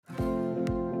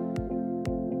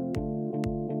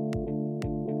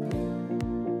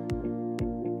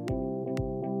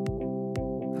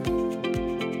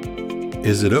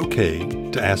Is it okay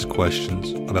to ask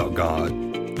questions about God,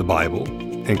 the Bible,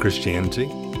 and Christianity?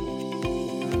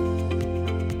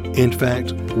 In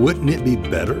fact, wouldn't it be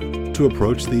better to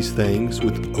approach these things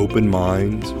with open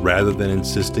minds rather than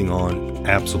insisting on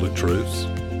absolute truths?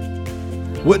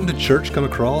 Wouldn't the church come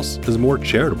across as more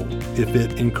charitable if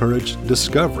it encouraged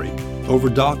discovery over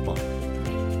dogma?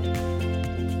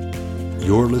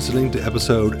 You're listening to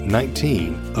episode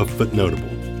 19 of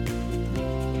Footnotable.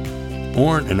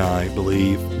 Orrin and I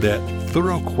believe that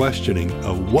thorough questioning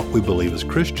of what we believe as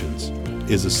Christians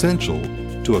is essential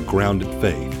to a grounded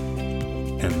faith,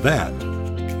 and that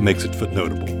makes it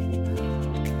footnotable.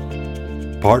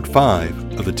 Part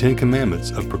 5 of the 10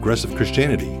 Commandments of Progressive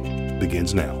Christianity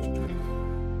begins now.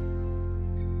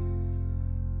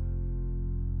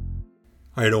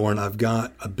 All right, Orrin, I've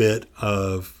got a bit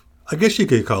of, I guess you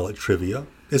could call it trivia.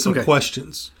 It's some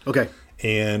questions. Okay.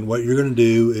 And what you're going to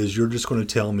do is you're just going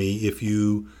to tell me if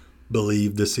you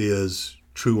believe this is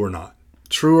true or not.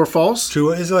 True or false?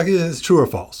 True. It's true or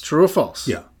false. True or false?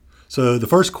 Yeah. So the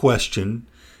first question,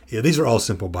 these are all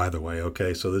simple, by the way,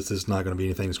 okay? So this is not going to be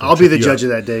anything that's going I'll to be the judge of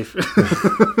that, Dave.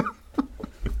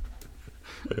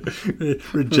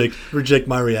 reject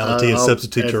my reality and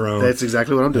substitute your own. That's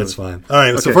exactly what I'm doing. That's fine. All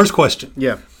right, okay. So first question.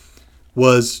 Yeah.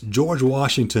 Was George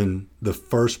Washington the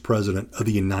first president of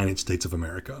the United States of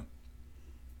America?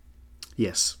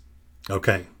 Yes.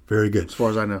 Okay, very good. As far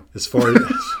as I know. As far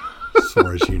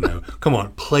as you know. Come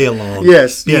on, play along.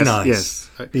 Yes. Be nice.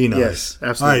 Yes. Be nice. Yes,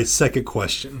 absolutely. All right, second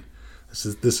question.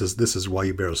 This is why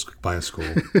you better buy a school.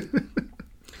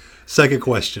 Second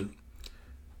question.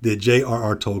 Did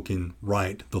J.R.R. Tolkien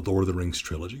write the Lord of the Rings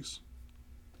trilogies?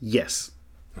 Yes.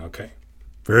 Okay.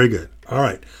 Very good. All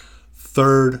right.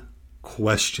 Third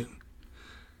question.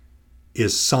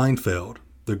 Is Seinfeld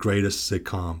the greatest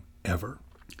sitcom ever?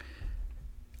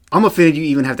 I'm offended you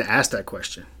even have to ask that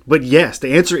question. But yes,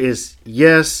 the answer is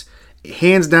yes.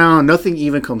 Hands down, nothing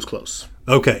even comes close.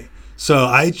 Okay. So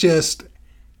I just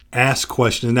asked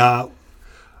questions. Now,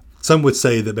 some would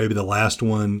say that maybe the last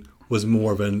one was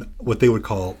more of what they would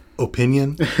call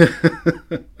opinion.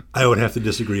 I would have to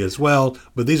disagree as well.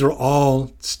 But these are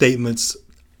all statements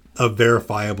of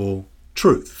verifiable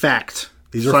truth. Fact.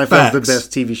 These are Seinfeld's facts. The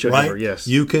best TV show right? ever, yes.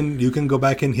 You can go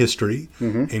back in history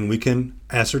and we can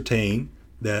ascertain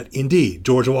that indeed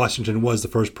George Washington was the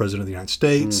first president of the United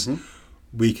States.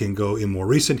 We can go in more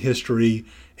recent history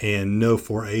and know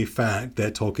for a fact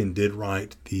that Tolkien did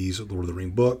write these Lord of the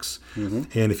Rings books.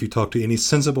 And if you talk to any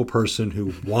sensible person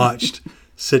who watched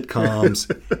sitcoms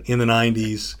in the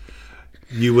 90s,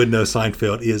 you would know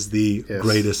Seinfeld is the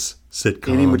greatest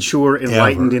sitcom. Any mature,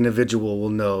 enlightened ever. individual will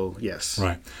know, yes.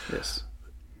 Right. Yes.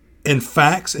 And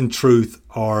facts and truth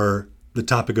are the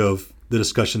topic of the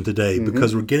discussion today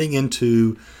because we're getting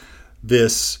into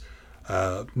this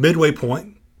midway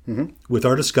point with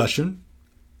our discussion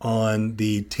on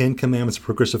the 10 Commandments of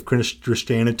Progressive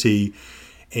Christianity.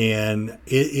 And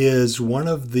it is one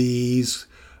of these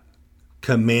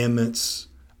commandments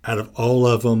out of all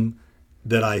of them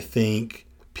that I think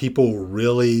people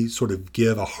really sort of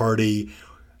give a hearty,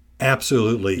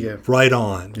 absolutely, right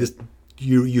on. This,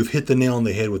 you've hit the nail on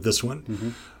the head with this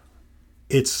one.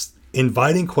 It's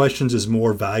inviting questions is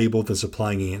more valuable than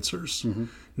supplying answers.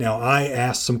 Now, I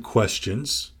asked some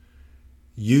questions.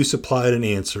 You supplied an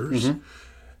answers.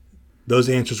 Those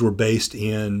answers were based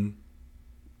in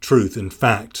truth and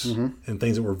facts and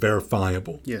things that were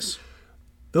verifiable. Yes.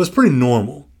 That was pretty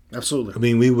normal. Absolutely. I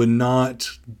mean, we would not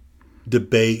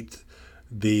debate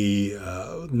the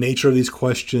nature of these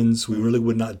questions. We really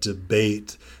would not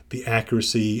debate the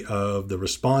accuracy of the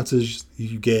responses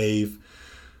you gave,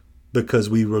 because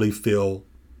we really feel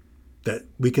that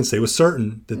we can say with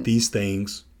certain that these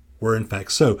things were in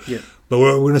fact so. Yeah. But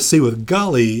what we're going to see with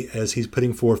Gully as he's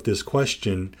putting forth this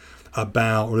question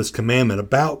about, or this commandment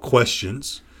about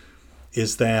questions,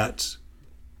 is that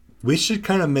we should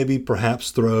kind of maybe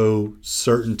perhaps throw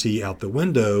certainty out the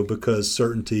window, because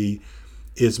certainty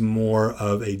is more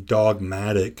of a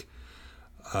dogmatic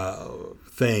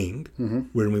thing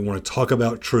when we want to talk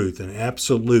about truth and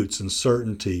absolutes and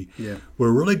certainty.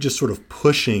 We're really just sort of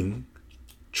pushing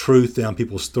truth down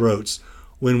people's throats,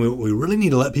 when what we really need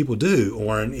to let people do,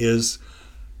 Orrin, is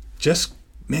just,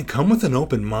 come with an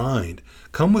open mind.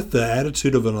 Come with the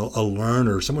attitude of a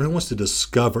learner, someone who wants to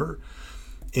discover.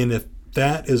 And if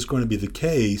that is going to be the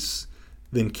case,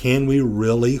 then can we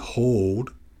really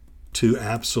hold to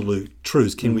absolute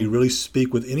truths? Can we really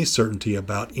speak with any certainty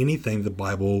about anything the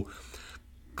Bible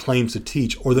claims to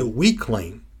teach, or that we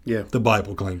claim the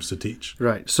Bible claims to teach?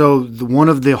 Right. So one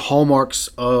of the hallmarks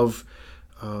of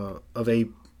a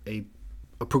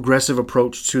progressive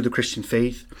approach to the Christian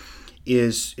faith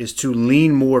is to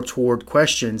lean more toward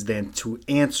questions than to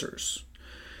answers.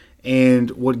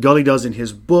 And what Gulley does in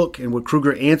his book, and what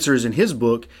Kruger answers in his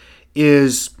book,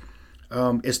 is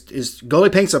Gulley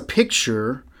paints a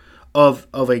picture of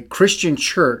a Christian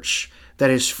church that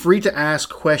is free to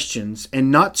ask questions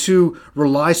and not to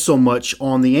rely so much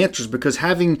on the answers, because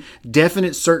having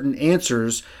definite certain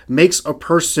answers makes a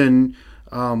person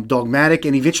dogmatic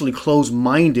and eventually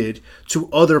closed-minded to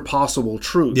other possible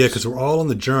truths. Yeah, because we're all on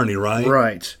the journey, right?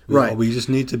 Right. We just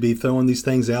need to be throwing these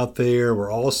things out there.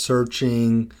 We're all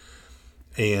searching,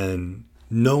 and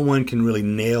no one can really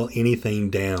nail anything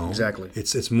down. Exactly.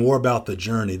 It's more about the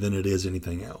journey than it is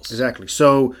anything else. Exactly.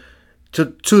 So to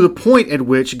the point at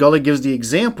which Gulley gives the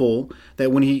example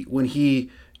that when he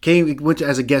went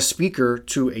as a guest speaker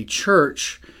to a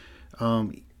church,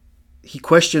 he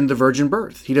questioned the virgin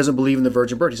birth. He doesn't believe in the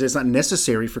virgin birth. He said it's not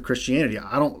necessary for Christianity.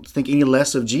 I don't think any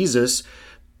less of Jesus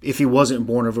if he wasn't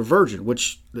born of a virgin,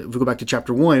 which, if we go back to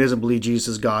chapter 1, he doesn't believe Jesus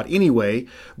is God anyway.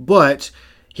 But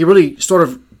he really sort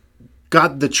of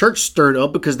got the church stirred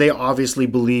up because they obviously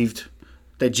believed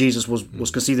that Jesus was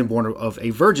conceived and born of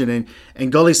a virgin.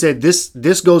 And Gulley said this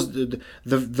goes, the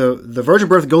virgin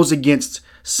birth goes against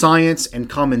science and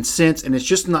common sense, and it's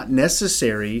just not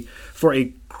necessary for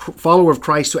a follower of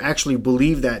Christ to actually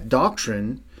believe that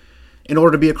doctrine in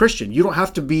order to be a Christian. You don't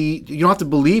have to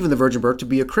believe in the virgin birth to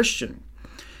be a Christian.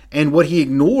 And what he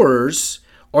ignores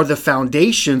are the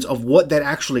foundations of what that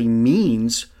actually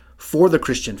means for the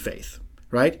Christian faith,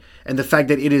 right? And the fact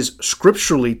that it is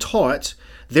scripturally taught,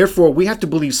 therefore we have to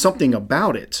believe something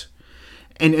about it.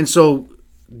 And so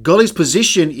Gulley's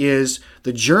position is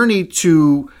the journey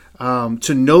to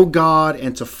know God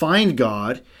and to find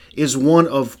God is one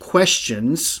of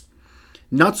questions,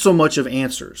 not so much of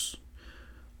answers.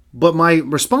 But my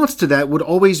response to that would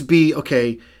always be,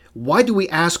 okay, why do we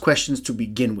ask questions to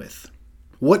begin with?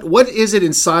 What is it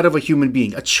inside of a human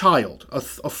being, a child, a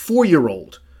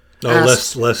 4-year-old? No,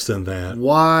 less than that.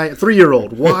 Why, a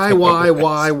 3-year-old? Why?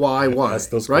 Ask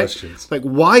those right? questions. Like,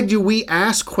 why do we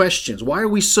ask questions? Why are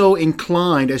we so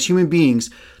inclined as human beings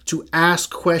to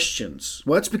ask questions?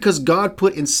 Well, it's because God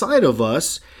put inside of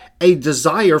us a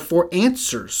desire for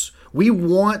answers. We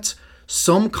want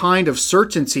some kind of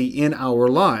certainty in our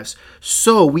lives.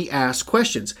 So we ask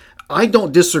questions. I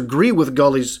don't disagree with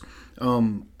Gulley's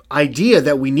idea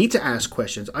that we need to ask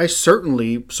questions. I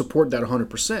certainly support that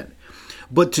 100%.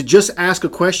 But to just ask a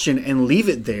question and leave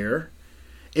it there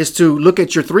is to look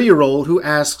at your 3-year-old who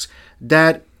asks,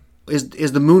 Dad,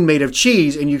 is the moon made of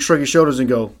cheese? And you shrug your shoulders and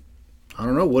go, I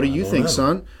don't know. What do you think,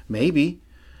 son? Maybe.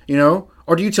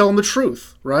 Or do you tell them the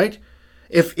truth, right?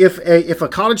 If a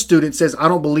college student says, I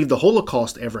don't believe the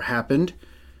Holocaust ever happened,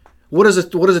 what does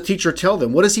a teacher tell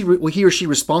them? What is he or she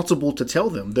responsible to tell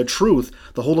them? The truth,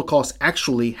 the Holocaust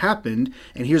actually happened,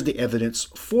 and here's the evidence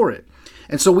for it.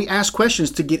 And so we ask questions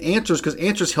to get answers because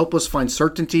answers help us find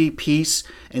certainty, peace,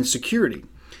 and security.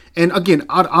 And again,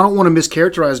 I don't want to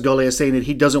mischaracterize Gulley as saying that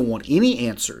he doesn't want any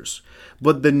answers.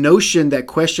 But the notion that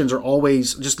questions are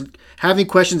always just having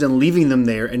questions and leaving them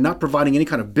there and not providing any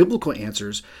kind of biblical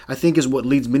answers, I think is what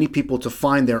leads many people to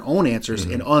find their own answers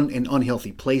in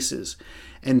unhealthy places.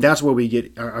 And that's where we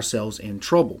get ourselves in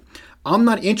trouble. I'm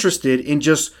not interested in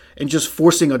just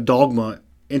forcing a dogma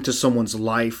into someone's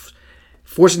life,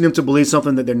 forcing them to believe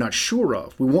something that they're not sure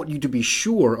of. We want you to be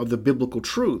sure of the biblical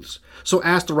truths. So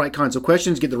ask the right kinds of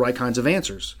questions, get the right kinds of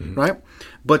answers, right?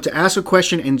 But to ask a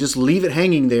question and just leave it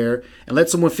hanging there and let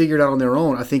someone figure it out on their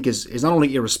own, I think is not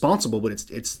only irresponsible, but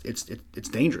it's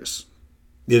dangerous.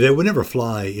 Yeah, they would never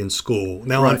fly in school.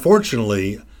 Now,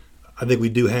 Unfortunately, I think we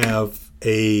do have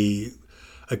a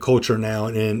culture now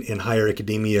in higher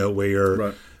academia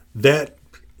where that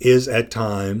is at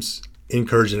times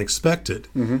encouraged and expected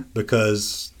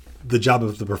because the job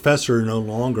of the professor no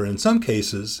longer, in some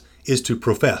cases, is to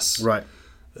profess. Right.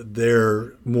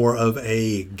 They're more of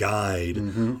a guide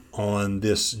on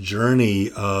this journey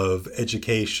of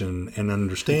education and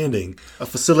understanding. A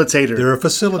facilitator. They're a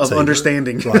facilitator. Of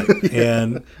understanding. Right.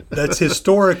 And that's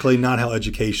historically not how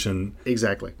education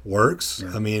works.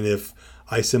 Yeah. I mean, if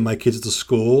I send my kids to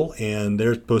school and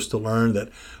they're supposed to learn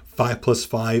that 5 +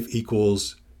 5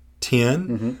 =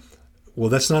 10, well,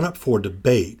 that's not up for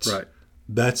debate. Right.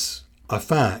 That's a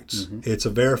fact. It's a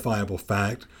verifiable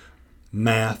fact.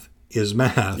 Math is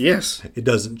math. Yes. It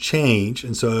doesn't change.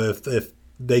 And so if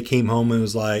they came home and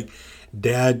was like,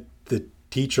 Dad, the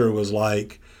teacher was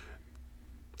like,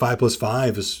 5 +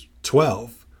 5 is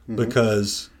 12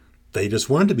 because they just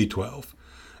wanted to be 12.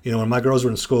 When my girls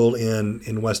were in school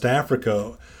in West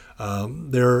Africa,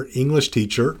 their English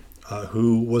teacher,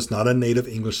 who was not a native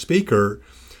English speaker,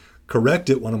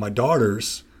 corrected one of my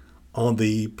daughters on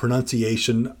the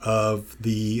pronunciation of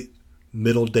the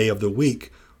middle day of the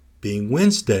week being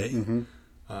Wednesday.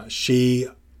 She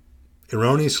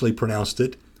erroneously pronounced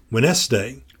it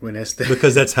Wednesday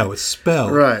because that's how it's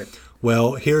spelled. Right.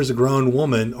 Well, here's a grown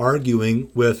woman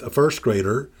arguing with a first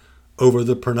grader over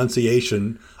the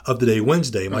pronunciation of the day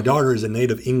Wednesday. My daughter is a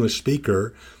native English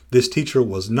speaker. This teacher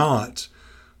was not,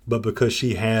 but because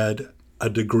she had a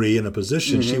degree and a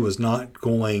position, she was not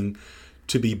going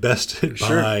to be bested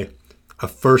by a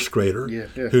first grader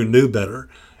who knew better.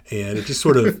 And it just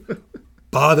sort of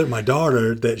bothered my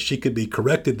daughter that she could be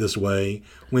corrected this way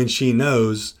when she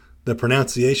knows the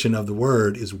pronunciation of the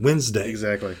word is Wednesday.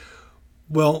 Exactly.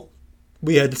 Well,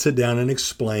 we had to sit down and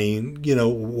explain,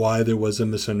 why there was a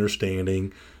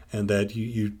misunderstanding and that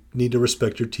you need to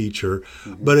respect your teacher.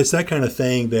 But it's that kind of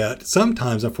thing that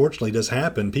sometimes, unfortunately, does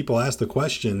happen. People ask the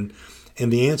question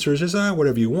and the answer is just,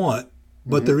 whatever you want.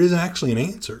 But there is actually an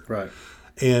answer. Right.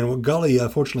 And what Gully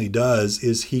unfortunately does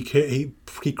is he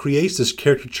creates this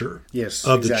caricature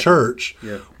of the church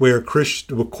where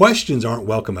questions aren't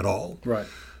welcome at all. Right.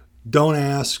 Don't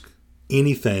ask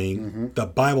anything. The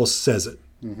Bible says it.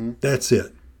 That's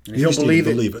it. You don't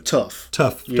believe it. Tough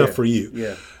for you.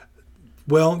 Yeah.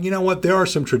 Well, you know what? There are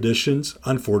some traditions,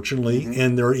 unfortunately,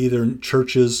 and there are either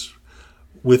churches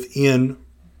within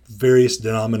various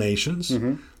denominations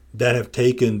that have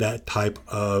taken that type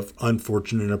of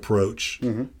unfortunate approach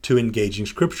to engaging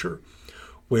Scripture,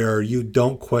 where you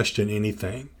don't question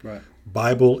anything. Right.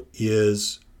 Bible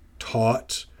is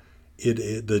taught,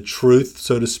 the truth,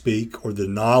 so to speak, or the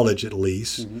knowledge at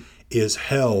least, is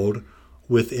held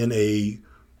within a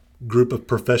group of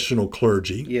professional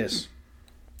clergy. Yes.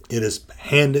 It is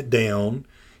handed down.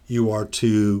 You are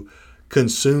to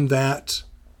consume that,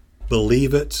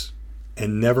 believe it,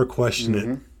 and never question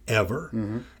it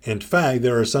ever. In fact,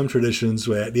 there are some traditions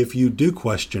that if you do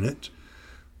question it,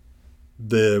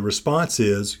 the response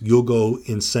is you'll go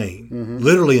insane,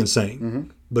 literally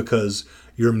insane, because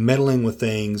you're meddling with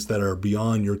things that are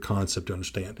beyond your concept to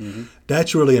understand.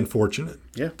 That's really unfortunate.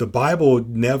 Yeah. The Bible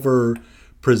never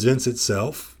presents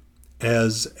itself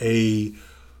as a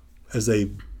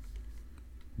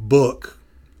book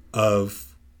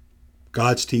of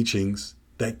God's teachings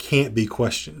that can't be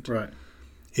questioned. Right.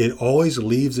 It always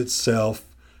leaves itself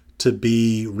to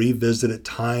be revisited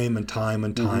time and time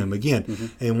and time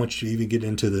again. And once you even get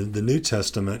into the New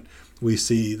Testament, we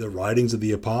see the writings of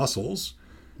the apostles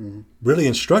really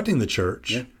instructing the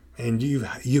church. Yeah. And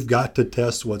you've got to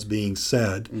test what's being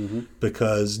said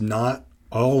because not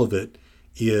all of it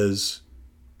is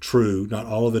true. Not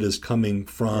all of it is coming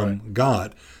from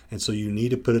God. And so you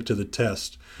need to put it to the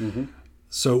test.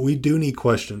 So we do need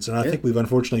questions. And I think we've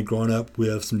unfortunately grown up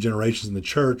with some generations in the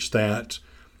church that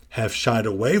have shied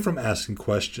away from asking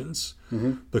questions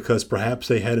because perhaps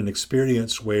they had an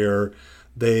experience where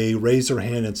they raised their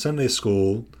hand in Sunday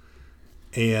school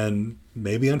and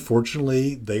maybe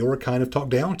unfortunately they were kind of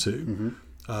talked down to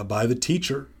by the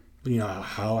teacher.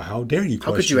 How dare you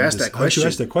question? How could you ask that question? How could you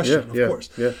ask that question? Of course.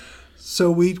 Yeah.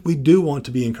 So we do want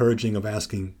to be encouraging of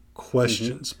asking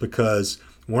questions because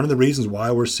one of the reasons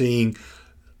why we're seeing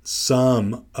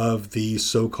some of the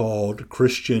so-called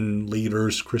Christian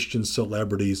leaders, Christian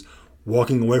celebrities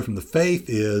walking away from the faith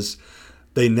is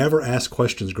they never asked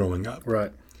questions growing up.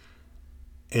 Right.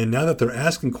 And now that they're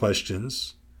asking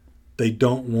questions, they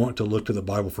don't want to look to the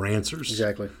Bible for answers.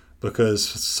 Exactly. Because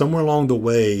somewhere along the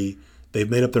way, they've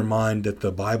made up their mind that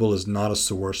the Bible is not a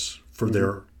source for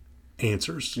their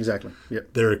answers. Exactly.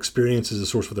 Yep. Their experience is a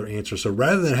source for their answers. So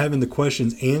rather than having the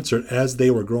questions answered as they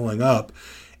were growing up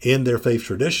in their faith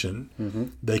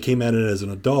tradition, they came at it as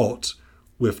an adult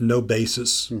with no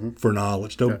basis for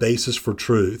knowledge, no basis for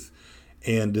truth,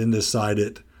 and then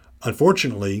decided,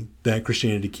 unfortunately, that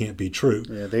Christianity can't be true.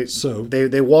 Yeah,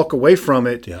 they walk away from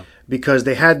it because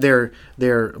they had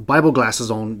their Bible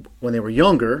glasses on when they were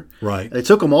younger. Right. They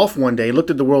took them off one day, looked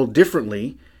at the world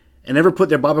differently, and never put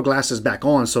their Bible glasses back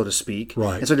on, so to speak.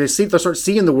 Right. And so they start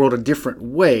seeing the world a different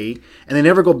way, and they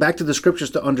never go back to the Scriptures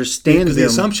to understand them. Because the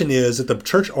assumption is that the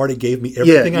church already gave me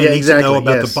everything I need to know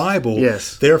about the Bible.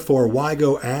 Yes. Therefore, why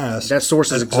go ask? That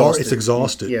source is exhausted. It's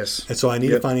exhausted. Yes. And so I need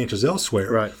to find answers elsewhere.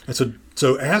 Right. And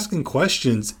so asking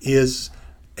questions is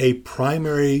a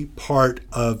primary part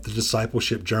of the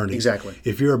discipleship journey. Exactly.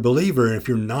 If you're a believer and if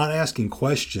you're not asking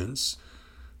questions,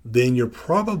 then you're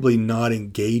probably not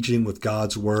engaging with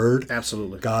God's Word,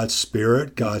 absolutely, God's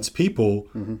Spirit, God's people,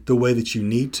 the way that you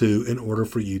need to in order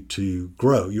for you to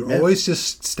grow. You're always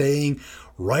just staying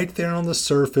right there on the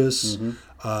surface,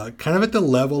 kind of at the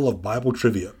level of Bible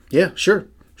trivia. Yeah, sure.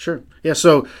 Yeah,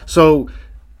 so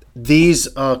these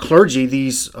clergy,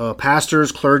 these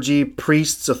pastors, clergy,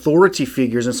 priests, authority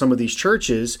figures in some of these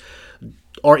churches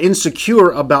are insecure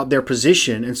about their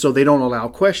position, and so they don't allow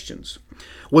questions.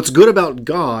 What's good about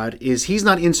God is He's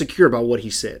not insecure about what He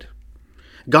said.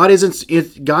 God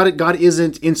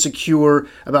isn't insecure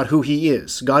about who He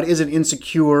is. God isn't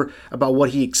insecure about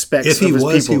what He expects If He of His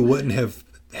was, people. He wouldn't have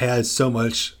had so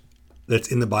much that's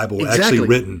in the Bible actually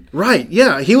written. Right,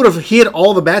 yeah. He had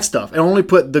all the bad stuff and only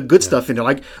put the good stuff in there.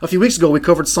 Like a few weeks ago, we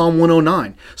covered Psalm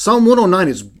 109. Psalm 109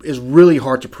 is really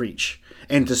hard to preach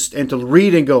and to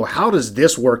read and go, how does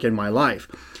this work in my life?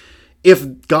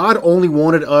 If God only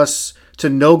wanted us to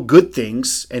know good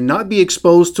things and not be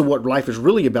exposed to what life is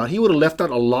really about, He would have left out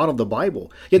a lot of the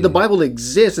Bible. Yet the Bible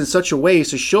exists in such a way as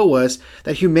to show us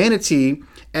that humanity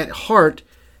at heart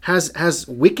has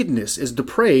wickedness, is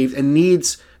depraved, and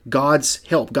needs God's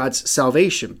help, God's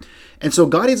salvation. And so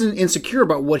God isn't insecure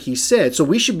about what He said, so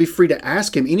we should be free to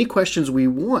ask Him any questions we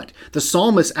want. The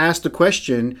psalmist asked the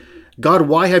question, God,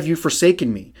 why have you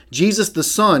forsaken me? Jesus the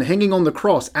Son, hanging on the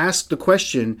cross, asked the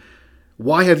question,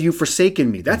 why have you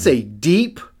forsaken me? That's a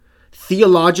deep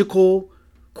theological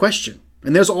question.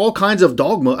 And there's all kinds of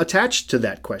dogma attached to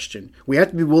that question. We have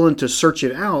to be willing to search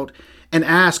it out and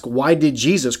ask, why did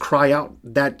Jesus cry out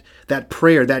that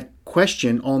prayer, that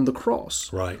question on the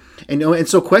cross? Right. And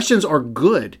so questions are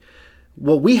good.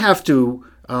 What we have to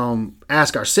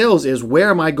ask ourselves is,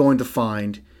 where am I going to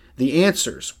find the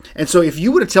answers? And so if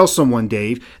you were to tell someone,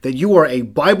 Dave, that you are a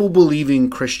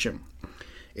Bible-believing Christian,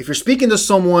 if you're speaking to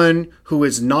someone who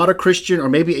is not a Christian or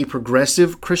maybe a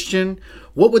progressive Christian,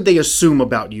 what would they assume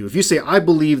about you? If you say, I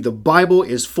believe the Bible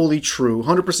is fully true,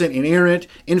 100% inerrant,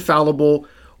 infallible,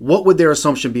 what would their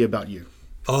assumption be about you?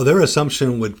 Oh, their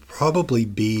assumption would probably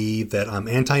be that I'm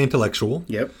anti-intellectual.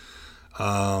 Yep.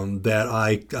 That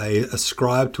I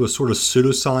ascribe to a sort of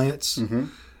pseudoscience,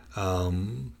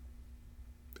 and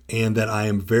that I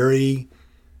am very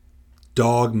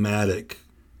dogmatic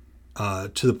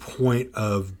to the point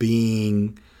of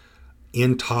being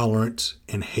intolerant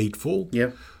and hateful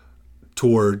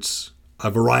towards a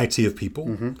variety of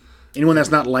people. Anyone that's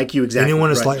not like you exactly.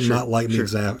 Anyone that's not like me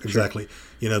exactly.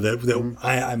 You know, that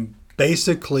I'm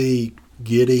basically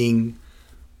getting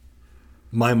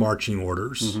my marching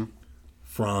orders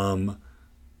from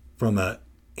an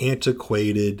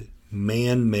antiquated,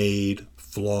 man-made,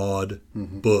 flawed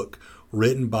book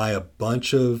written by a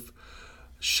bunch of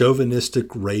chauvinistic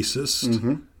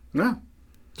racists,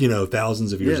 you know,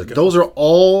 thousands of years ago. Those are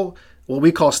all what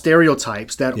we call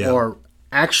stereotypes that are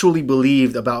actually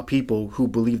believed about people who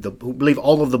believe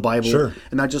all of the Bible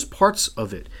and not just parts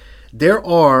of it. There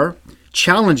are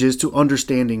challenges to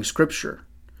understanding Scripture.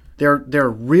 There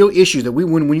are real issues that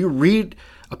when you read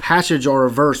a passage or a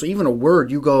verse or even a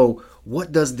word, you go,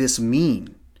 what does this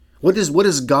mean? What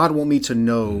does God want me to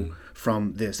know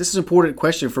from this? This is an important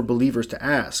question for believers to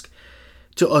ask.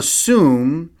 To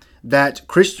assume that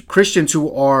Christians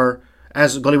who are,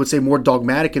 as Gully would say, more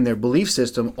dogmatic in their belief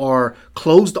system are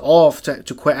closed off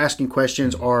to asking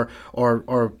questions, or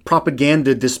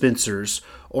propaganda dispensers,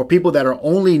 or people that are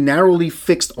only narrowly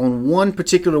fixed on one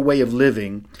particular way of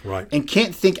living and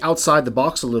can't think outside the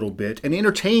box a little bit and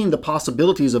entertain the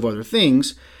possibilities of other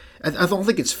things, I don't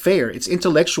think it's fair. It's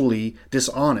intellectually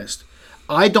dishonest.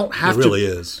 I don't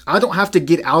have to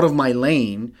get out of my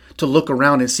lane to look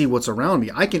around and see what's around me.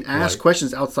 I can ask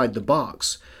questions outside the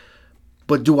box.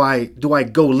 But do I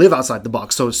go live outside the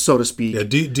box, so to speak? Yeah,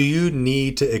 do you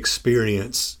need to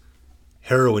experience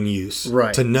heroin use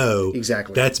to know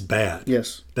that's bad?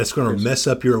 Yes. That's going to mess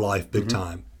up your life big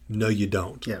time. No, you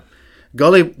don't. Yeah.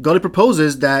 Gully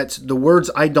proposes that the words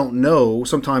 "I don't know"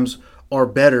 sometimes are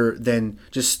better than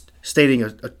just stating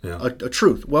a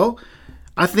truth. Well,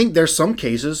 I think there's some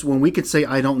cases when we could say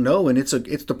 "I don't know" and it's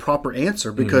the proper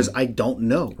answer because I don't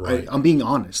know. Right. I'm being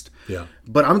honest. Yeah.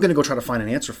 But I'm going to go try to find an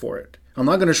answer for it. I'm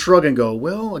not going to shrug and go,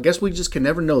 well, I guess we just can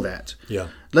never know that. Yeah.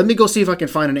 Let me go see if I can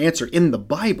find an answer in the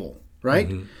Bible, right?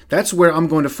 That's where I'm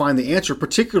going to find the answer,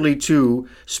 particularly to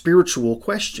spiritual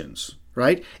questions,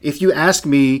 right? If you ask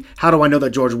me, how do I know that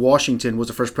George Washington was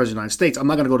the first president of the United States? I'm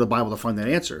not going to go to the Bible to find that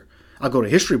answer. I'll go to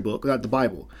a history book, not the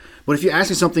Bible. But if you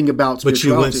ask me something about spirituality...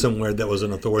 But you went somewhere that was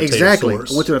an authoritative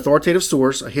source. I went to an authoritative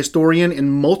source. A historian in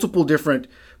multiple different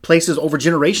places over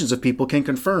generations of people can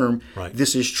confirm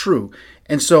this is true.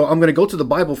 And so I'm going to go to the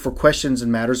Bible for questions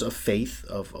and matters of faith,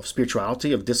 of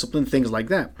spirituality, of discipline, things like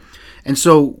that. And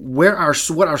so what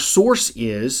our source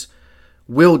is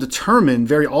will determine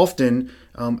very often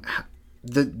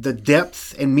the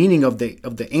depth and meaning of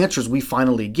the answers we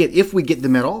finally get, if we get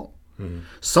them at all.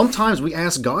 Sometimes we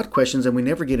ask God questions and we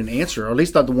never get an answer, or at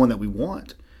least not the one that we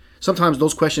want. sometimes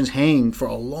those questions hang for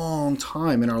a long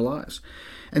time in our lives.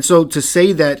 And so to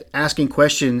say that asking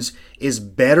questions is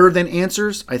better than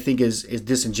answers, I think is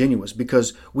disingenuous,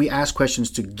 because we ask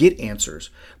questions to get answers.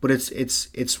 But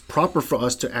it's proper for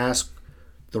us to ask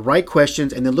the right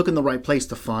questions and then look in the right place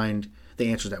to find the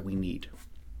answers that we need.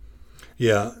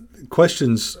 Yeah,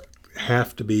 questions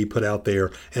have to be put out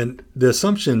there. And the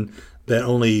assumption that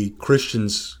only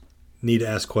Christians need to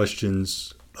ask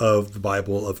questions of the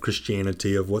Bible, of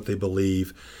Christianity, of what they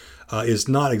believe, is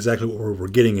not exactly what we're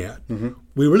getting at. Mm-hmm.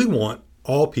 We really want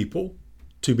all people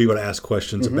to be able to ask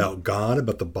questions about God,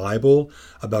 about the Bible,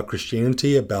 about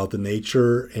Christianity, about the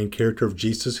nature and character of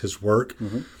Jesus, his work.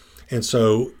 Mm-hmm. And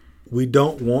so we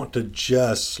don't want to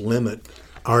just limit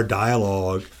our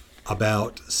dialogue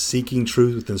about seeking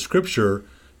truth within Scripture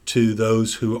to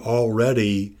those who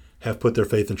already have put their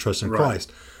faith and trust in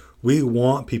Christ. We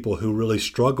want people who really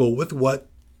struggle with what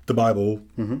the Bible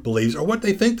believes or what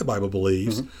they think the Bible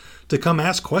believes to come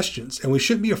ask questions, and we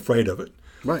shouldn't be afraid of it.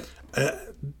 Right.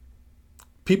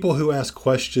 People who ask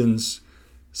questions,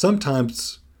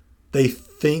 sometimes they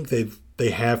think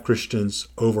they have Christians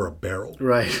over a barrel.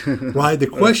 Right. Right? The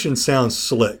question sounds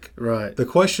slick. Right. The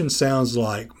question sounds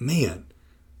like, man,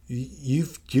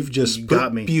 you've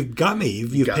got me. You've got me.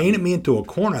 You've painted me into a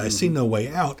corner. I see no way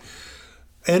out.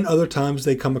 And other times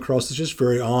they come across as just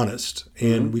very honest,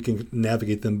 and we can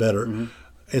navigate them better.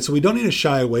 And so we don't need to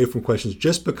shy away from questions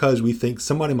just because we think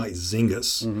somebody might zing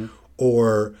us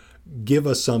or give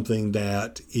us something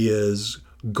that is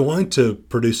going to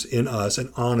produce in us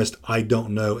an honest, I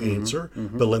don't know answer,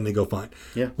 but let me go find.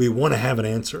 Yeah. We want to have an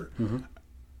answer.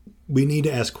 We need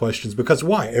to ask questions because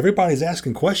why? Everybody's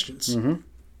asking questions.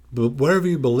 But whatever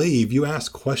you believe, you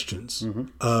ask questions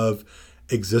of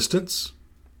existence,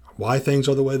 why things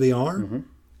are the way they are,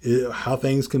 how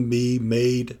things can be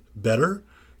made better.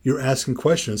 You're asking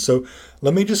questions. So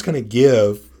let me just kind of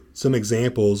give some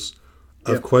examples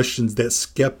of questions that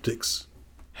skeptics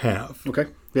have. Okay.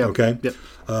 Yeah. Okay. Yeah.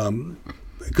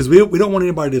 Because we don't want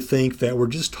anybody to think that we're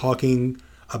just talking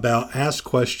about ask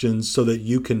questions so that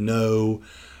you can know,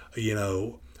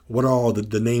 what are all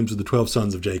the names of the 12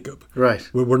 sons of Jacob. Right.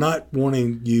 We're not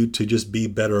wanting you to just be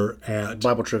better at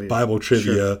Bible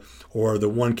trivia or the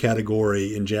one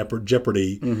category in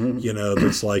Jeopardy,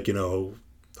 that's like,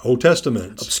 Old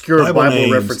Testament, obscure Bible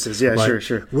names, references. Yeah, right?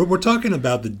 Sure. We're talking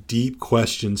about the deep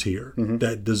questions here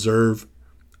that deserve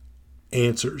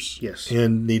answers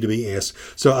and need to be asked.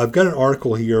 So I've got an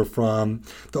article here from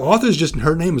the author's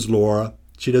her name is Laura.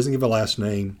 She doesn't give a last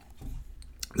name.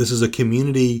 This is a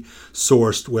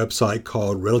community-sourced website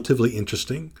called Relatively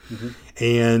Interesting.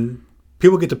 And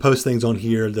people get to post things on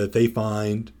here that they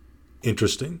find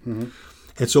interesting.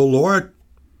 And so Laura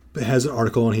has an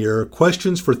article on here,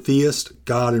 Questions for Theist,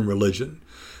 God, and Religion.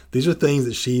 These are things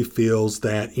that she feels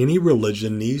that any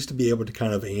religion needs to be able to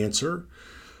kind of answer.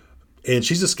 And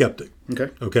she's a skeptic.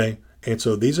 Okay. And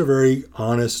so these are very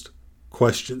honest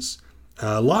questions.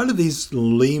 A lot of these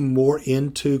lean more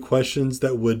into questions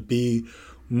that would be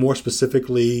more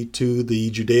specifically to the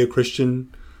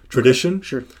Judeo-Christian tradition. Okay,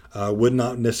 sure. Would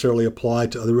not necessarily apply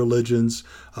to other religions,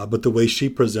 but the way she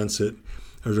presents it,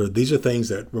 these are things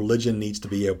that religion needs to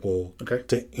be able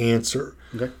to answer.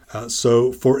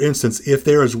 So, for instance, if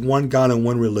there is one God and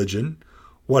one religion,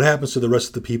 what happens to the rest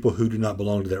of the people who do not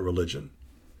belong to that religion?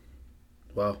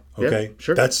 Wow. Okay. Yeah,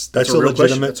 sure. That's a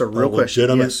legitimate, That's a real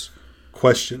legitimate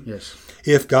question. Yes.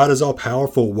 If God is all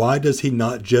powerful, why does he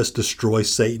not just destroy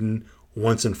Satan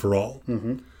once and for all?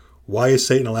 Why is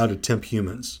Satan allowed to tempt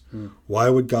humans? Why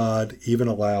would God even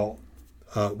allow?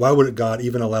 Why would God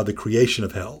even allow the creation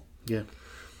of hell? Yeah.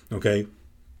 Okay.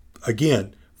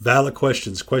 Again, valid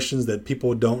questions that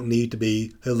people don't need to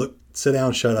be. Hey, look, sit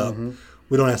down, shut up.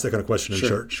 We don't ask that kind of question in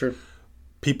church. Sure.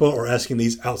 People are asking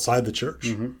these outside the church,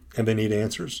 and they need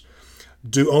answers.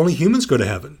 Do only humans go to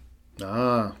heaven?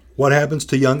 What happens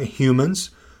to young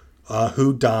humans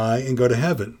who die and go to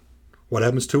heaven? What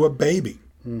happens to a baby?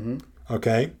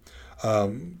 Okay.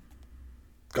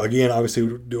 Again,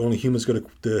 obviously, do only humans go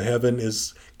to heaven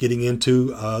is getting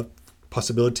into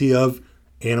possibility of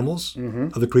animals,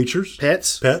 other creatures.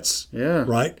 Pets. Yeah.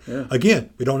 Right? Yeah. Again,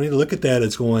 we don't need to look at that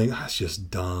as going, that's just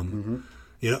dumb.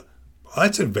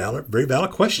 That's a very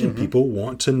valid question. People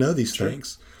want to know these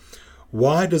things.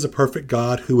 Why does a perfect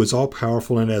God who is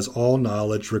all-powerful and has all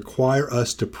knowledge require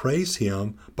us to praise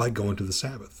him by going to the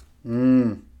Sabbath?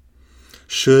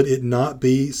 Should it not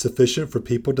be sufficient for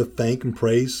people to thank and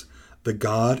praise the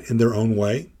God in their own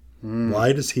way?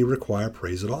 Why does he require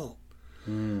praise at all?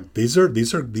 These are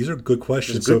good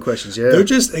questions. Good questions, yeah. They're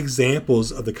just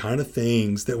examples of the kind of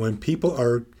things that when people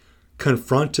are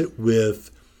confronted with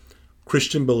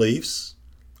Christian beliefs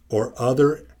or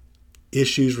other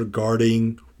issues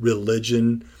regarding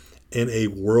religion and a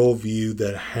worldview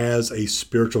that has a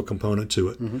spiritual component to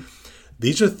it.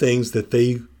 These are things that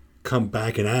they come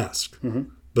back and ask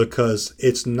because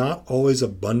it's not always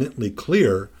abundantly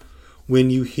clear when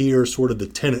you hear sort of the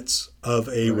tenets of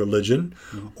a religion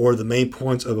or the main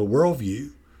points of a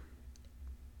worldview.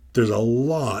 There's a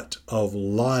lot of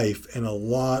life and a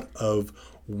lot of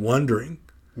wondering,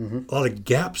 a lot of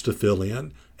gaps to fill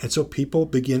in. And so people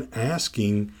begin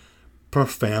asking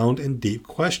profound and deep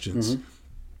questions.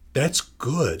 That's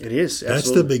good. It is. That's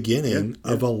Absolutely. the beginning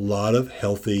of a lot of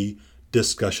healthy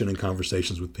discussion and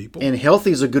conversations with people. And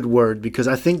healthy is a good word because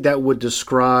I think that would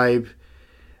describe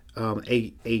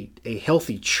a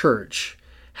healthy church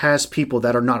has people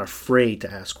that are not afraid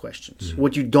to ask questions.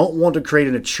 What you don't want to create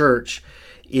in a church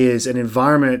is an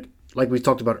environment, like we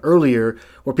talked about earlier,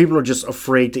 where people are just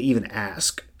afraid to even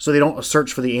ask. So they don't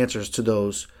search for the answers to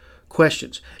those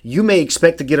questions. You may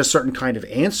expect to get a certain kind of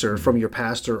answer from your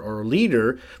pastor or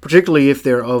leader, particularly if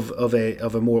they're of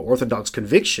a more orthodox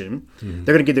conviction.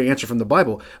 They're going to get their answer from the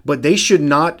Bible, but they should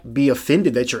not be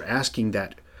offended that you're asking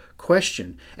that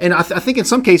question. And I think in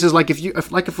some cases, like if a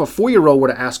 4-year-old were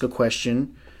to ask a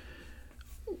question,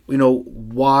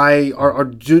 why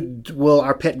will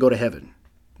our pet go to heaven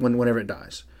whenever it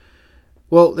dies?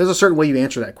 Well, there's a certain way you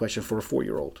answer that question for a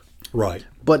 4-year-old. Right.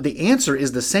 But the answer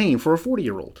is the same for a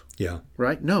 40-year-old. Yeah.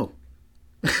 Right? No.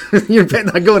 Your pet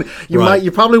not going. Right.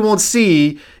 You probably won't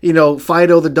see,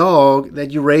 Fido the dog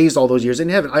that you raised all those years in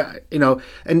heaven.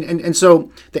 And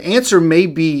so the answer may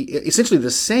be essentially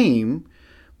the same,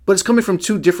 but it's coming from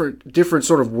two different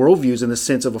sort of worldviews in the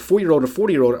sense of a 4-year-old and a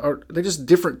 40-year-old they're just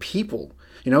different people.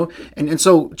 And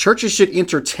so churches should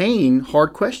entertain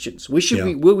hard questions. We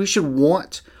should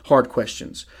want hard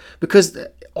questions because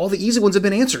all the easy ones have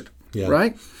been answered,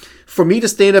 right? For me to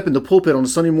stand up in the pulpit on a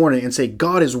Sunday morning and say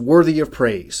God is worthy of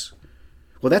praise,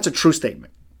 well, that's a true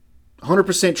statement,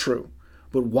 100% true.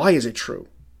 But why is it true,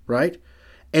 right?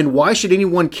 And why should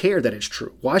anyone care that it's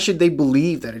true? Why should they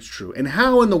believe that it's true? And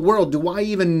how in the world do I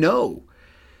even know?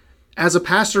 As a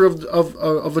pastor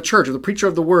of a church, or the preacher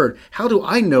of the word, how do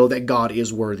I know that God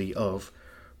is worthy of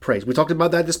praise? We talked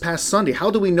about that this past Sunday. How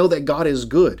do we know that God is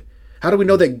good? How do we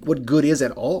know that what good is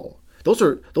at all? Those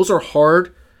are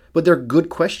hard, but they're good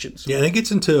questions. Yeah, and it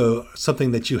gets into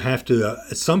something that you have to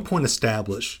at some point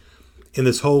establish in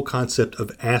this whole concept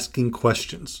of asking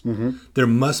questions. There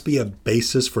must be a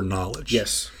basis for knowledge.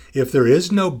 Yes. If there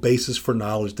is no basis for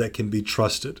knowledge that can be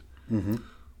trusted,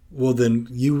 well, then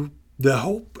the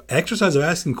whole exercise of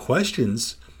asking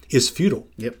questions is futile.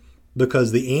 Yep.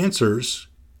 Because the answers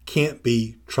can't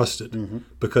be trusted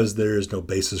because there is no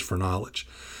basis for knowledge.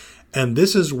 And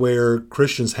this is where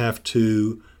Christians have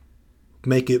to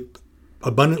make it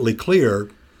abundantly clear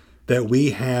that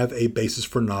we have a basis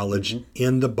for knowledge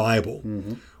in the Bible.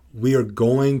 We are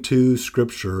going to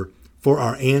Scripture for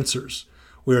our answers.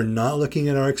 We are not looking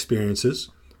at our experiences.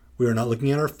 We are not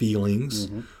looking at our feelings.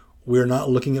 We are not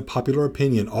looking at popular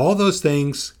opinion. All those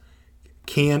things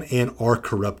can and are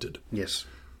corrupted. Yes.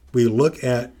 We look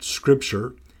at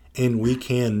Scripture and we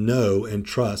can know and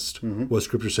trust what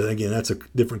Scripture said. Again, that's a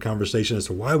different conversation as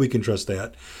to why we can trust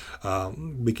that.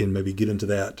 We can maybe get into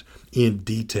that in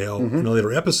detail in a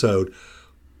later episode.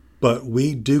 But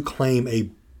we do claim a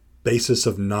basis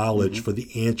of knowledge for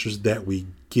the answers that we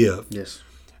give. Yes.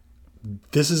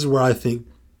 This is where I think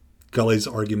Gully's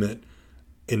argument,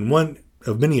 in one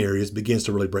of many areas, begins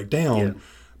to really break down,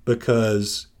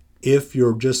 because if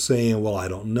you're just saying, well, I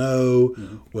don't know,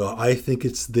 well, I think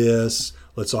it's this,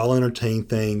 let's all entertain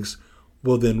things,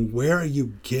 well, then where are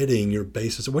you getting your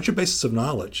basis? What's your basis of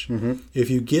knowledge? If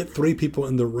you get 3 people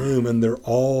in the room and they're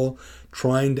all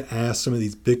trying to ask some of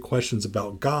these big questions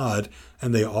about God,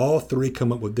 and they all 3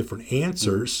 come up with different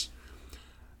answers,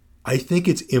 I think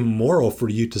it's immoral for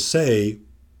you to say,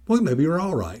 well, maybe you're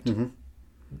all right.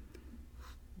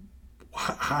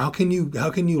 How can you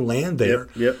land there?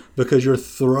 Yep. Because you're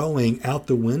throwing out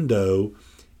the window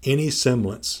any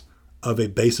semblance of a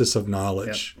basis of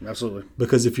knowledge. Yep, absolutely.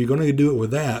 Because if you're going to do it with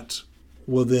that,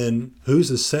 well, then who's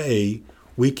to say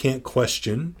we can't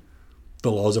question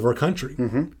the laws of our country?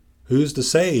 Who's to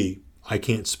say I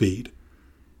can't speed?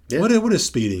 Yeah. What is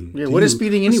speeding? Yeah, what is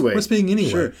speeding anyway? What's speeding anyway?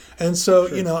 Sure. And so,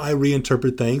 I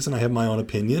reinterpret things and I have my own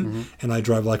opinion and I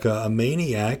drive like a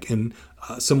maniac, and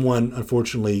someone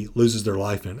unfortunately loses their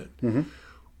life in it.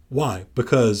 Why?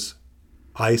 Because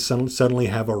I suddenly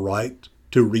have a right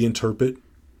to reinterpret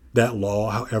that law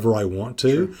however I want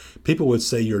to. People would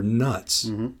say you're nuts.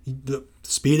 The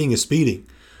speeding is speeding.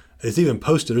 It's even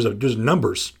posted. There's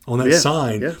numbers on that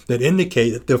sign that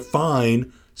indicate that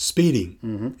define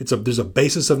speeding. There's a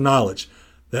basis of knowledge.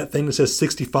 That thing that says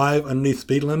 65 underneath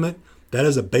speed limit, that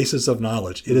is a basis of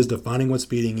knowledge. It is defining what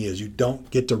speeding is. You don't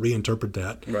get to reinterpret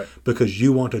that because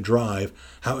you want to drive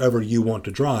however you want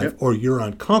to drive, or you're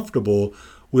uncomfortable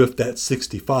with that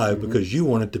 65 because you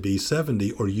want it to be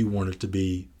 70 or you want it to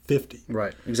be 50.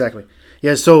 Right, exactly.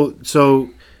 Yeah, so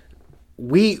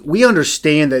we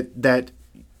understand that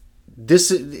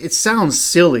this, it sounds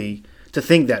silly to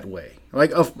think that way,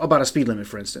 like about a speed limit,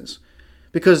 for instance,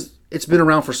 because it's been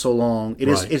around for so long.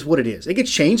 It's what it is. It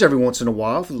gets changed every once in a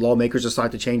while if the lawmakers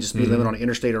decide to change the speed limit on an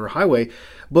interstate or a highway.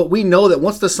 But we know that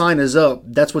once the sign is up,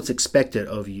 that's what's expected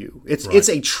of you. It's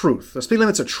a truth. The speed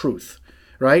limit's a truth,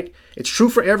 right? It's true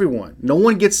for everyone. No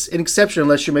one gets an exception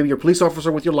unless you're maybe your police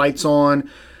officer with your lights on,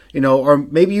 or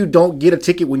maybe you don't get a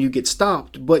ticket when you get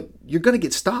stopped, but you're going to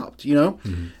get stopped,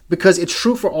 because it's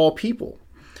true for all people.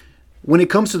 When it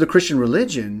comes to the Christian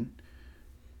religion,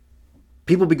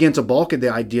 people begin to balk at the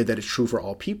idea that it's true for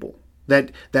all people.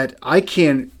 That I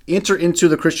can enter into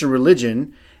the Christian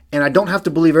religion and I don't have to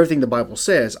believe everything the Bible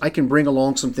says. I can bring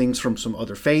along some things from some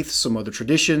other faiths, some other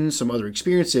traditions, some other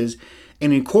experiences,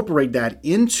 and incorporate that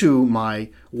into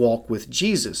my walk with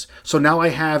Jesus. So now I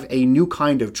have a new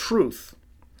kind of truth.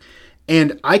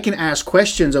 And I can ask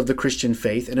questions of the Christian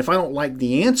faith, and if I don't like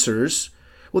the answers,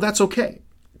 well, that's okay.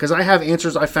 Because I have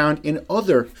answers I found in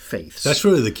other faiths. That's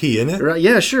really the key, isn't it? Right?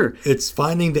 Yeah, sure. It's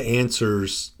finding the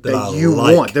answers that you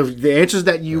want, the answers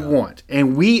that you want.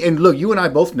 And look, you and I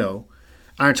both know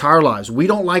our entire lives, we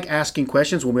don't like asking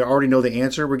questions when we already know the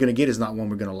answer we're going to get is not one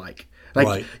we're going to like.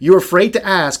 You're afraid to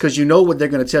ask because you know what they're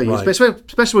going to tell you,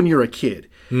 especially when you're a kid.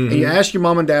 And you ask your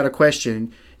mom and dad a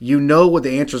question, you know what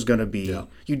the answer is going to be. Yeah.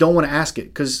 You don't want to ask it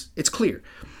because it's clear.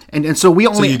 And so we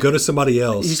only... So you go to somebody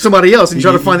else. And you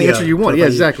try to find the answer you want. Yeah,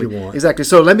 exactly. Exactly.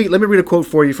 So let me read a quote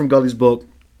for you from Gully's book.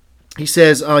 He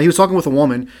says, he was talking with a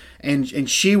woman, and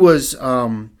she was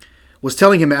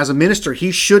telling him as a minister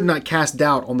he should not cast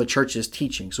doubt on the church's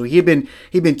teaching. So he'd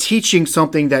been teaching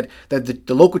something that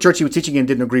the local church he was teaching in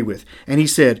didn't agree with. And he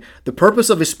said, the purpose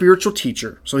of a spiritual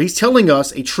teacher, so he's telling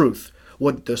us a truth,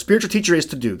 what the spiritual teacher is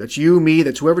to do. That's you, me,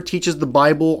 that's whoever teaches the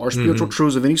Bible or spiritual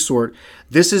truths of any sort.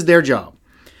 This is their job.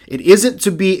 It isn't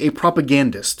to be a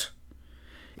propagandist.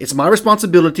 It's my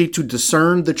responsibility to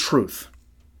discern the truth.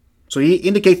 So he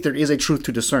indicates there is a truth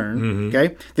to discern.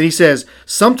 Okay. Then he says,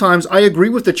 sometimes I agree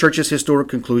with the church's historic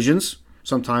conclusions.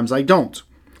 Sometimes I don't.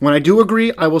 When I do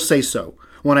agree, I will say so.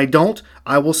 When I don't,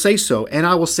 I will say so. And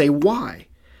I will say why.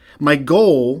 My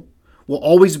goal will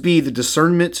always be the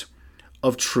discernment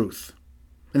of truth.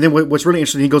 And then what's really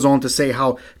interesting, he goes on to say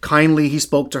how kindly he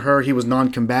spoke to her. He was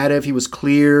non-combative. He was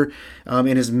clear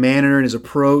in his manner and his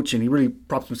approach. And he really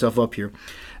props himself up here.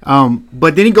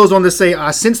 But then he goes on to say,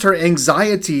 I sensed her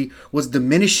anxiety was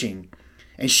diminishing.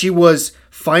 And she was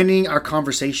finding our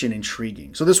conversation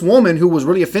intriguing. So this woman who was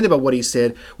really offended by what he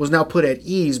said was now put at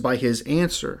ease by his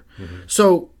answer.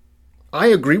 So I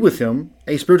agree with him.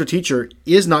 A spiritual teacher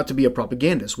is not to be a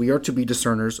propagandist. We are to be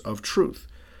discerners of truth.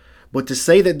 But to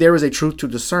say that there is a truth to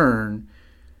discern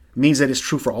means that it's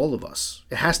true for all of us.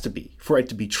 It has to be for it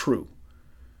to be true,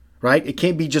 right? It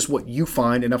can't be just what you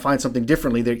find and I find something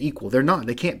differently. They're equal. They're not.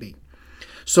 They can't be.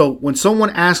 So when someone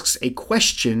asks a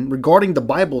question regarding the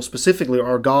Bible specifically,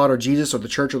 or God or Jesus or the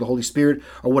church or the Holy Spirit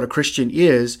or what a Christian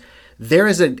is, there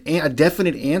is a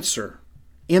definite answer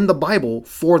in the Bible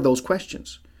for those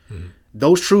questions.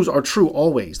 Those truths are true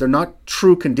always. They're not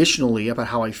true conditionally about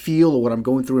how I feel or what I'm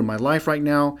going through in my life right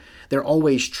now. They're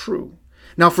always true.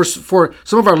 Now, for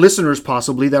some of our listeners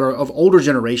possibly that are of older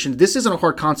generations, this isn't a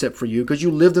hard concept for you because you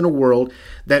lived in a world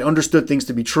that understood things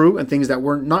to be true and things that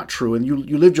were not true. And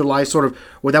you lived your life sort of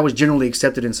where that was generally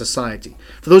accepted in society.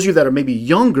 For those of you that are maybe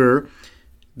younger,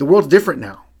 the world's different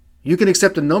now. You can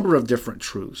accept a number of different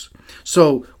truths.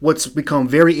 So what's become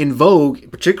very in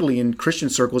vogue, particularly in Christian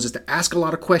circles, is to ask a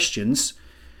lot of questions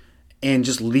and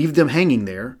just leave them hanging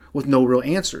there with no real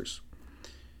answers.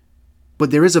 But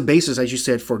there is a basis, as you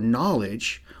said, for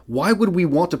knowledge. Why would we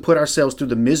want to put ourselves through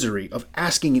the misery of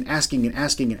asking and asking and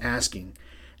asking and asking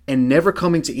and never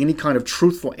coming to any kind of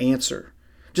truthful answer?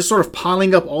 Just sort of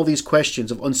piling up all these questions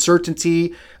of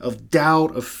uncertainty, of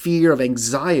doubt, of fear, of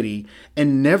anxiety,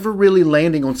 and never really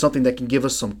landing on something that can give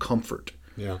us some comfort.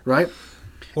 Yeah. Right?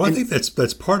 Well, I think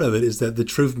that's part of it is that the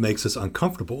truth makes us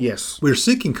uncomfortable. Yes. We're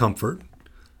seeking comfort,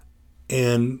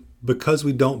 and because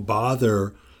we don't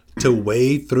bother to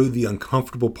wade through the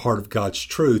uncomfortable part of God's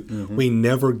truth, we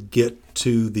never get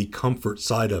to the comfort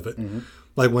side of it.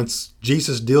 Like once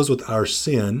Jesus deals with our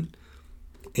sin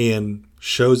and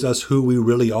shows us who we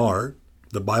really are.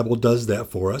 The Bible does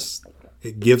that for us.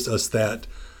 It gives us that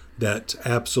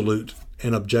absolute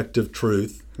an objective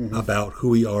truth about who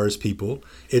we are as people.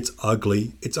 It's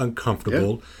ugly. It's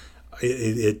uncomfortable. Yeah.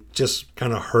 It just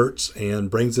kind of hurts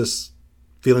and brings us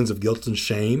feelings of guilt and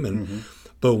shame. And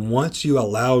but once you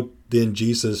allow then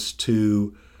Jesus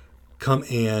to come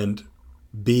and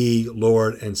be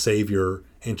Lord and Savior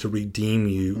and to redeem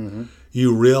you,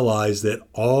 you realize that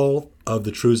all of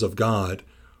the truths of God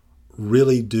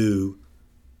really do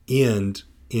end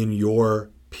in your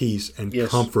peace and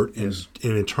comfort and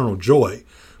eternal joy.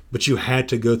 But you had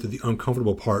to go through the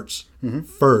uncomfortable parts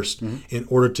first in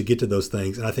order to get to those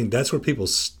things. And I think that's where people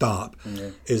stop,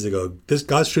 is they go, this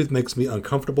God's truth makes me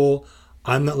uncomfortable.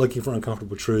 I'm not looking for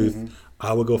uncomfortable truth.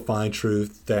 I will go find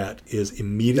truth that is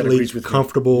immediately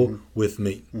comfortable with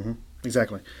me.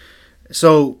 Exactly.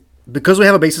 So because we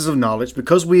have a basis of knowledge,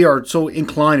 because we are so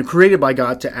inclined and created by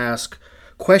God to ask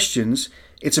questions,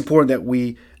 it's important that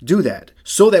we do that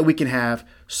so that we can have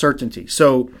certainty.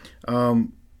 So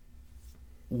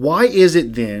why is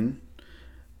it then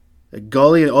that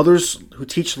Gulley and others who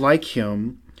teach like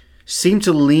him seem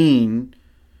to lean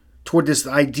toward this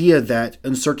idea that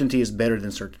uncertainty is better than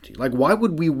certainty? Like, why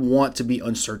would we want to be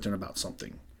uncertain about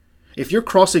something? If you're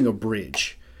crossing a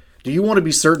bridge, do you want to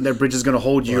be certain that bridge is going to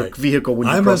hold your vehicle when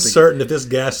you're crossing? I'm uncertain if this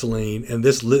gasoline and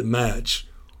this lit match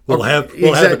will have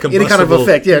a combustible any kind of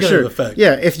effect. Yeah, sure. Effect.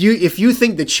 Yeah, if you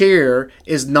think the chair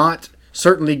is not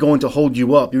certainly going to hold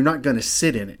you up, you're not going to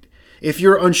sit in it. If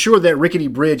you're unsure that rickety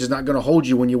bridge is not going to hold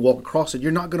you when you walk across it,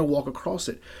 you're not going to walk across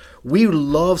it. We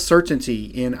love certainty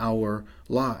in our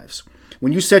lives.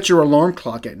 When you set your alarm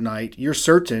clock at night, you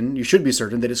should be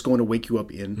certain that it's going to wake you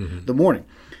up in the morning.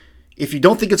 If you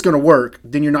don't think it's going to work,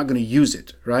 then you're not going to use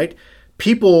it, right?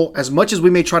 People, as much as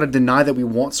we may try to deny that we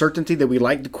want certainty, that we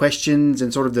like the questions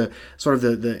and sort of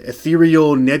the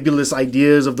ethereal, nebulous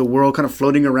ideas of the world kind of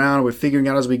floating around, we're figuring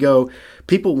out as we go,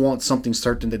 people want something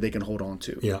certain that they can hold on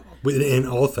to. Yeah, in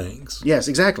all things. Yes,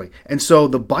 exactly. And so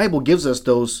the Bible gives us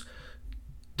those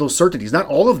certainties. Not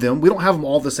all of them. We don't have them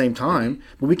all at the same time,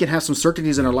 but we can have some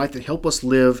certainties in our life that help us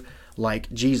live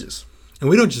like Jesus. And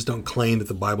we don't claim that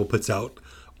the Bible puts out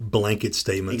blanket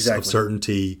statements of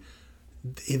certainty.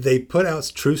 They put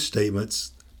out truth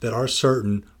statements that are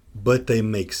certain, but they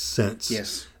make sense.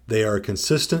 Yes. They are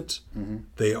consistent,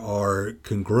 they are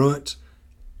congruent,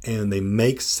 and they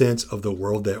make sense of the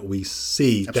world that we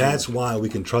see. Absolutely. That's why we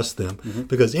can trust them,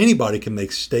 because anybody can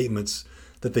make statements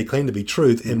that they claim to be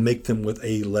truth and make them with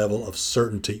a level of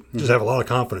certainty. Just have a lot of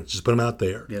confidence. Just put them out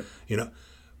there. Yep.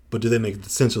 But do they make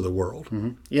sense of the world?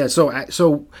 Yeah.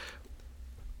 So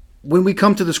when we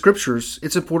come to the scriptures,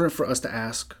 it's important for us to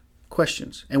ask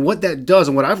questions. And what that does,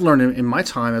 and what I've learned in my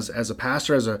time as a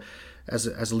pastor, as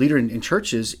a leader in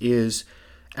churches, is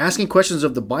asking questions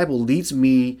of the Bible leads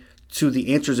me to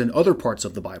the answers in other parts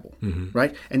of the Bible,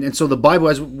 right? And so the Bible,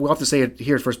 as we often say it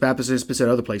here at First Baptist, and it's been said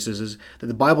other places, is that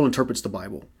the Bible interprets the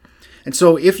Bible. And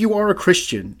so if you are a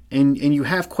Christian and you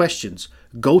have questions,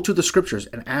 go to the scriptures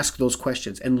and ask those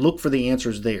questions and look for the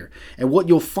answers there. And what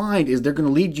you'll find is they're going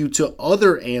to lead you to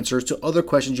other answers to other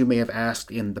questions you may have asked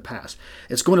in the past.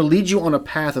 It's going to lead you on a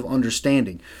path of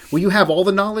understanding. Will you have all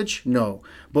the knowledge? No.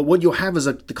 But what you'll have is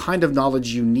the kind of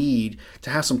knowledge you need to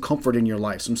have some comfort in your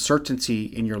life, some certainty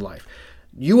in your life.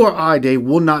 You or I, Dave,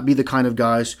 will not be the kind of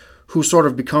guys who sort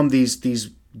of become these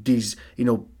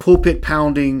pulpit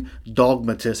pounding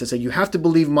dogmatists that say you have to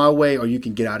believe my way or you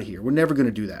can get out of here. We're never going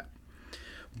to do that.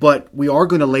 But we are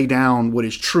going to lay down what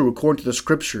is true according to the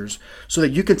scriptures so that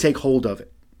you can take hold of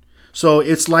it. So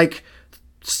it's like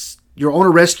you're on a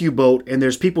rescue boat and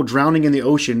there's people drowning in the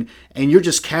ocean and you're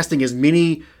just casting as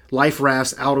many life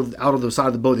rafts out of the side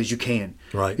of the boat as you can.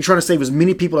 Right. You're trying to save as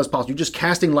many people as possible. You're just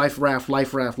casting life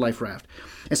raft.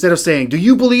 Instead of saying, do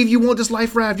you believe you want this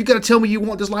life raft? You got to tell me you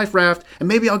want this life raft and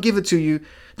maybe I'll give it to you.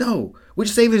 No, we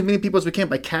just save as many people as we can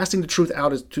by casting the truth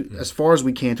out as far as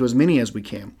we can to as many as we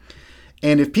can.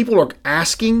 And if people are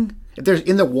asking, if they're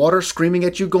in the water screaming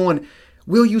at you going,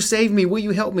 will you save me? Will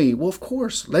you help me? Well, of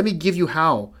course. Let me give you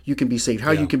how you can be saved, how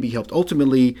you can be helped.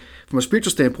 Ultimately, from a spiritual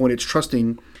standpoint, it's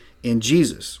trusting in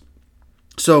Jesus.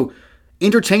 So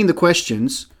entertain the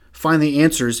questions, find the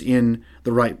answers in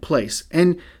the right place.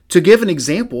 And to give an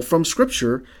example from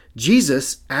Scripture,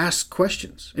 Jesus asked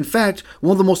questions. In fact,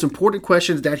 one of the most important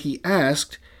questions that he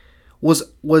asked was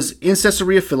in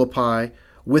Caesarea Philippi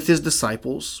with his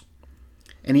disciples.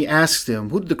 And he asked them,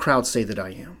 who did the crowd say that I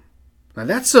am? Now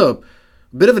that's a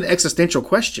bit of an existential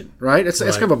question, right? It's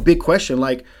kind of a big question.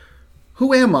 Like,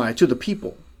 who am I to the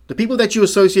people? The people that you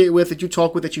associate with, that you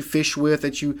talk with, that you fish with,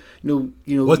 that you know.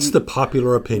 What's the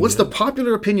popular opinion? What's the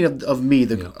popular opinion of me,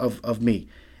 of me?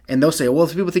 And they'll say, well,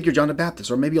 if people think you're John the Baptist,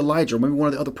 or maybe Elijah, or maybe one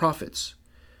of the other prophets.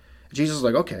 Jesus is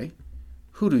like, okay,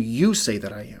 who do you say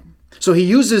that I am? So he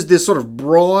uses this sort of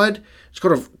broad,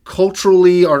 sort of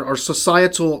culturally or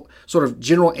societal sort of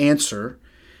general answer.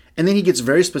 And then he gets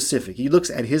very specific. He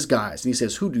looks at his guys and he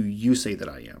says, who do you say that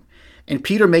I am? And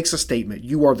Peter makes a statement,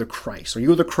 you are the Christ, or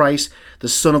you are the Christ, the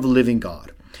Son of the living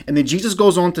God. And then Jesus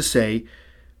goes on to say,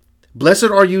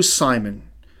 blessed are you, Simon,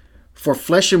 for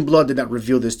flesh and blood did not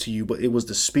reveal this to you, but it was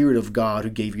the Spirit of God who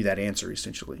gave you that answer,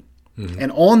 essentially. Mm-hmm.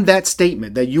 And on that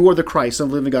statement, that you are the Christ, Son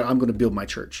of the living God, I'm going to build my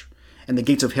church, and the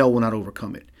gates of hell will not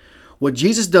overcome it. What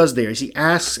Jesus does there is he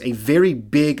asks a very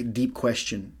big, deep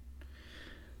question.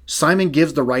 Simon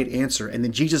gives the right answer, and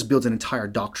then Jesus builds an entire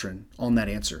doctrine on that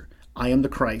answer. I am the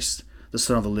Christ, the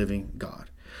Son of the living God.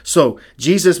 So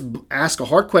Jesus asked a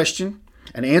hard question,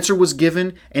 an answer was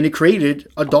given, and it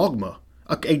created a dogma,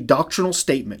 a doctrinal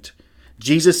statement.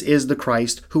 Jesus is the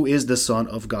Christ, who is the Son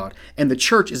of God. And the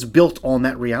church is built on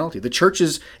that reality. The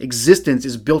church's existence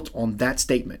is built on that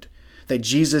statement, that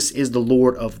Jesus is the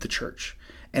Lord of the church.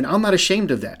 And I'm not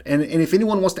ashamed of that. And if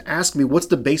anyone wants to ask me, what's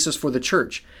the basis for the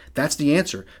church? That's the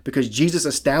answer, because Jesus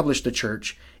established the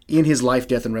church in his life,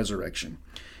 death, and resurrection.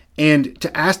 And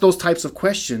to ask those types of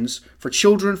questions for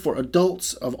children, for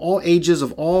adults of all ages,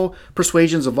 of all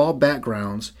persuasions, of all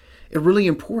backgrounds, is really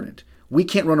important. We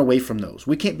can't run away from those.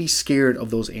 We can't be scared of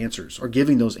those answers or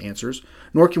giving those answers,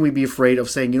 nor can we be afraid of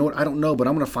saying, you know what, I don't know, but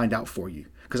I'm going to find out for you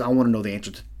because I want to know the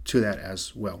answer to that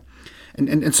as well.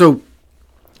 And so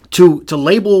to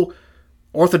label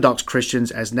Orthodox Christians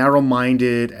as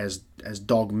narrow-minded, as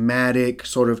dogmatic,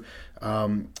 sort of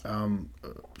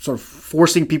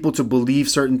forcing people to believe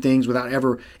certain things without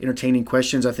ever entertaining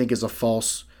questions, I think is a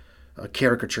false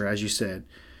caricature, as you said.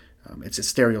 It's a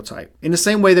stereotype. In the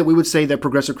same way that we would say that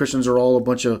progressive Christians are all a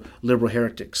bunch of liberal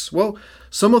heretics. Well,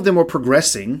 some of them are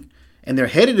progressing, and they're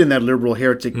headed in that liberal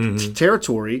heretic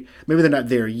territory. Maybe they're not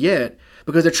there yet,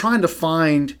 because they're trying to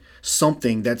find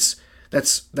something that's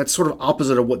sort of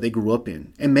opposite of what they grew up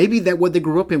in. And maybe that what they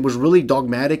grew up in was really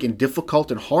dogmatic and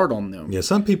difficult and hard on them. Yeah,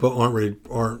 some people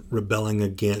aren't rebelling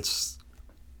against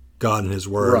God and his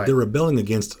word. Right. They're rebelling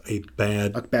against a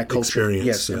bad culture. Experience.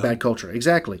 Yes, yeah. A bad culture.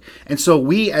 Exactly. And so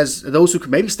we, as those who can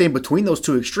maybe stand between those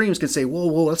two extremes, can say, whoa,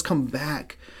 let's come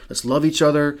back. Let's love each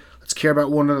other. Let's care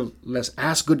about one another. Let's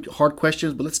ask good, hard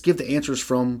questions, but let's give the answers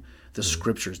from the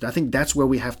scriptures. I think that's where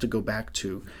we have to go back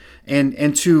to.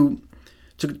 And to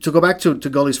go back to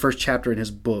Gully's first chapter in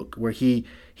his book, where he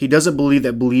doesn't believe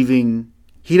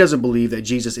that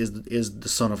Jesus is the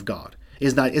Son of God,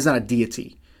 is not a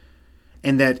deity,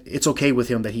 and that it's okay with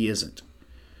him that he isn't.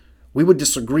 We would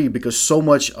disagree, because so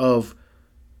much of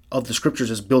the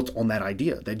scriptures is built on that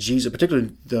idea that Jesus,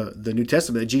 particularly the New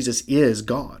Testament, that Jesus is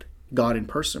God in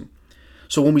person.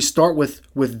 So when we start with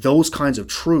those kinds of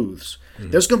truths,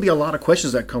 there's going to be a lot of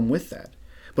questions that come with that.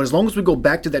 But as long as we go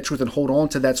back to that truth and hold on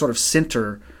to that sort of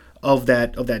center of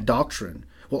that doctrine,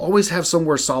 we'll always have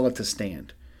somewhere solid to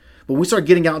stand. But when we start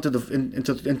getting out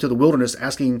into the wilderness,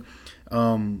 asking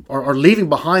or leaving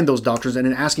behind those doctrines and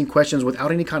then asking questions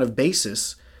without any kind of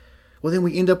basis, well, then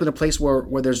we end up in a place where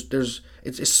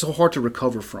it's so hard to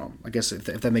recover from. I guess if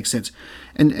that makes sense.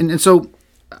 And so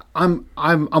I'm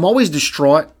always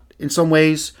distraught in some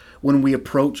ways when we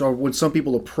approach, or when some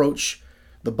people approach,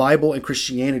 the Bible and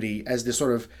Christianity as this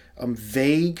sort of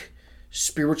vague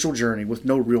spiritual journey with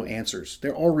no real answers.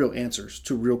 There are real answers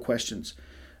to real questions,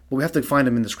 but we have to find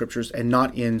them in the scriptures and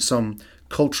not in some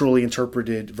culturally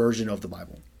interpreted version of the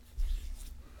Bible.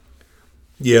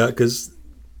 Yeah, because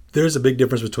there's a big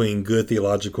difference between good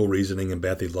theological reasoning and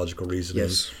bad theological reasoning.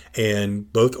 Yes.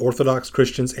 And both Orthodox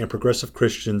Christians and progressive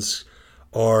Christians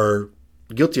are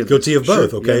guilty of both.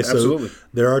 Sure. Okay, yeah, absolutely. So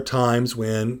there are times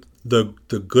when the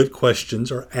good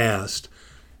questions are asked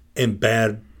and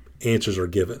bad answers are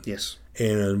given. Yes.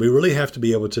 And we really have to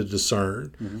be able to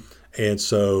discern. Mm-hmm. And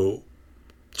so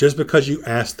just because you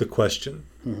ask the question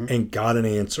and got an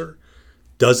answer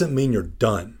doesn't mean you're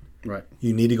done. Right.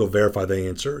 You need to go verify the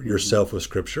answer yourself with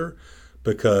Scripture,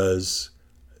 because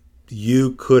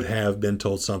you could have been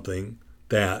told something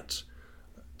that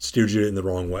steered you in the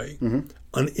wrong way,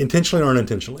 intentionally or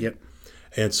unintentionally. Yep.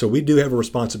 And so we do have a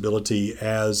responsibility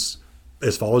as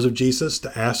followers of Jesus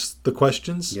to ask the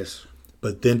questions, yes,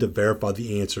 but then to verify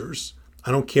the answers.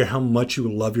 I don't care how much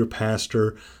you love your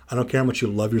pastor. I don't care how much you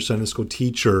love your Sunday school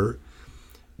teacher.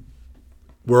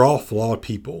 We're all flawed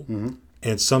people.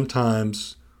 And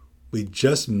sometimes we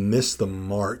just miss the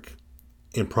mark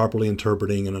in properly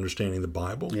interpreting and understanding the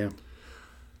Bible. Yeah.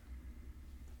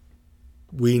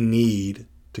 We need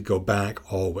to go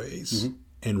back always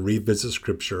and revisit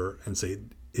Scripture and say,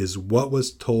 is what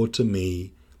was told to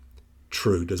me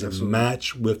true? Does it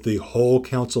match with the whole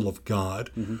counsel of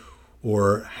God?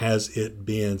 or has it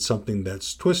been something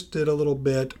that's twisted a little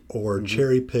bit or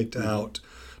cherry picked out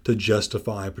to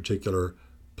justify a particular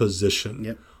position?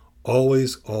 Yep.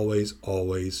 Always, always,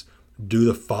 always do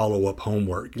the follow-up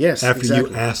homework. Yes, after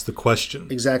exactly. you ask the question.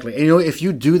 Exactly. And if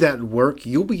you do that work,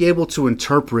 you'll be able to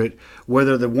interpret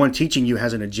whether the one teaching you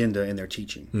has an agenda in their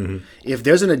teaching. If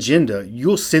there's an agenda,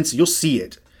 you'll see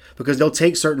it, because they'll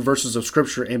take certain verses of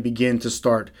scripture and begin to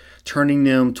start turning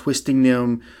them, twisting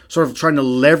them, sort of trying to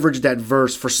leverage that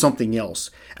verse for something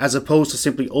else, as opposed to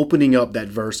simply opening up that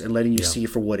verse and letting you see it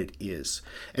for what it is.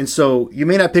 And so you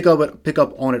may not pick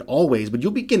up on it always, but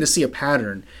you'll begin to see a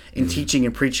pattern in teaching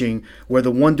and preaching where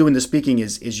the one doing the speaking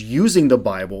is using the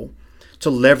Bible to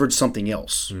leverage something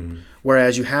else.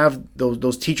 Whereas you have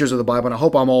those teachers of the Bible, and I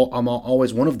hope I'm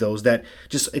always one of those, that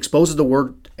just exposes the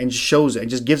word and just shows it and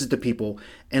just gives it to people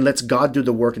and lets God do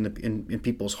the work in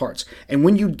people's hearts. And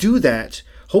when you do that,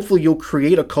 hopefully you'll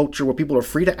create a culture where people are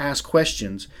free to ask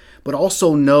questions, but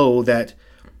also know that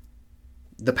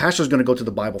the pastor is going to go to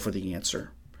the Bible for the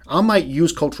answer. I might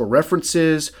use cultural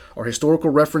references or historical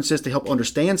references to help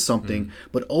understand something,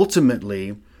 but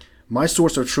ultimately, my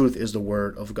source of truth is the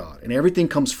Word of God, and everything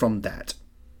comes from that,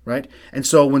 right? And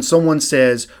so when someone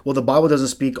says, well, the Bible doesn't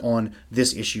speak on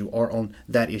this issue or on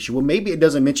that issue, well, maybe it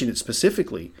doesn't mention it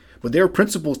specifically, but there are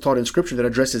principles taught in Scripture that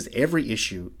addresses every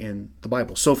issue in the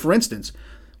Bible. So, for instance,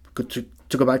 to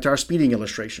go back to our speeding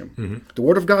illustration, the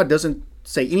Word of God doesn't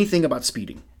say anything about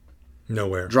speeding.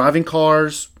 Nowhere. Driving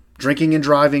cars, drinking and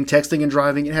driving, texting and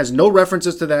driving, it has no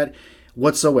references to that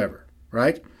whatsoever,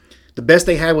 right? The best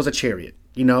they had was a chariot.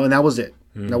 And that was it.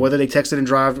 Now, whether they texted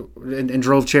and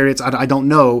drove chariots, I don't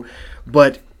know.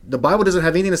 But the Bible doesn't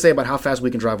have anything to say about how fast we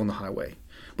can drive on the highway.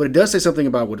 But it does say something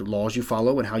about what laws you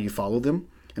follow and how you follow them,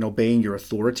 and obeying your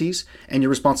authorities and your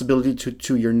responsibility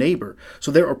to your neighbor.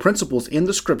 So there are principles in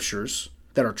the Scriptures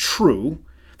that are true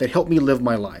that help me live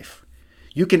my life.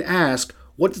 You can ask,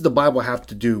 what does the Bible have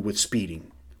to do with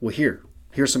speeding? Well,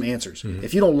 here's some answers.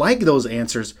 If you don't like those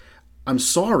answers, I'm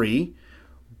sorry,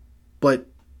 but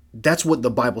that's what the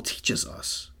Bible teaches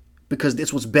us, because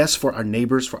it's what's best for our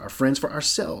neighbors, for our friends, for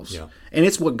ourselves. Yeah. And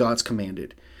it's what God's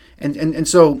commanded. And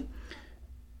so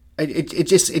it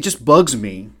just bugs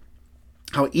me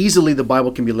how easily the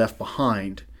Bible can be left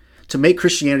behind to make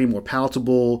Christianity more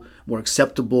palatable, more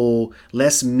acceptable,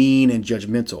 less mean and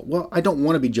judgmental. Well, I don't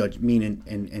want to be mean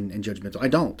and judgmental. I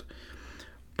don't.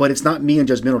 But it's not mean and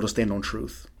judgmental to stand on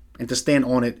truth and to stand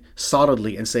on it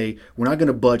solidly and say, we're not going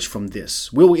to budge from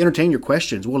this. We'll entertain your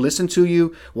questions. We'll listen to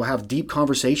you. We'll have deep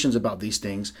conversations about these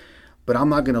things. But I'm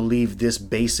not going to leave this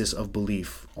basis of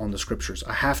belief on the Scriptures.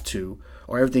 I have to,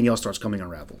 or everything else starts coming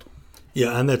unraveled.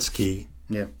 Yeah, and that's key.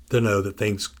 Yeah. To know that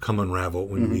things come unravel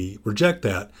when we reject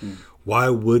that. Why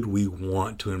would we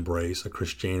want to embrace a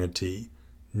Christianity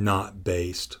not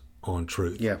based on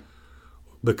truth? Yeah.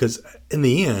 Because in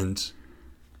the end,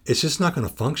 it's just not going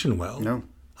to function well. No.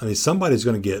 I mean, somebody's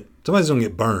going to get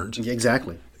burned.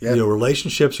 Exactly. Yeah.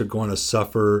 Relationships are going to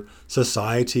suffer.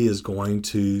 Society is going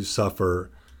to suffer.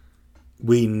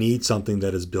 We need something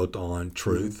that is built on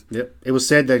truth. Yep. It was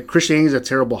said that Christianity is a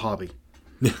terrible hobby.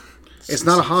 It's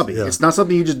not a hobby. Yeah. It's not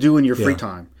something you just do in your free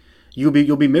time. You'll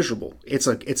be miserable. It's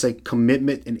a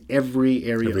commitment in every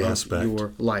area of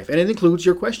your life, and it includes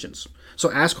your questions.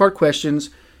 So ask hard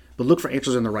questions, but look for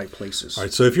answers in the right places. All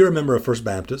right. So if you're a member of First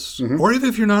Baptist, or even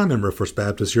if you're not a member of First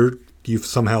Baptist, you've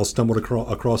somehow stumbled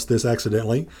across this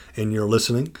accidentally, and you're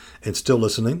listening and still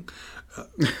listening,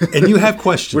 and you have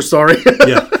questions. We're sorry.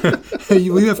 Yeah,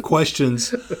 we have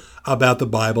questions about the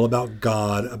Bible, about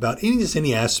God, about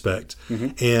any aspect,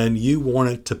 and you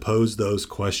wanted to pose those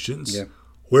questions. Yeah.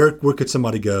 Where could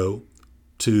somebody go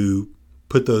to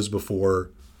put those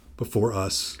before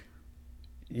us?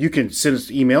 You can send us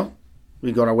an email. We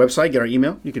can go to our website, get our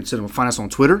email. You can find us on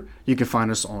Twitter. You can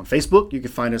find us on Facebook. You can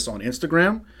find us on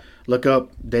Instagram. Look up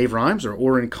Dave Rhymes or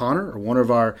Orrin Connor or one of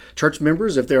our church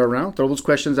members if they're around. Throw those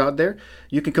questions out there.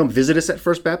 You can come visit us at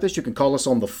First Baptist. You can call us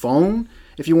on the phone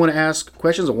if you want to ask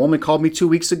questions. A woman called me 2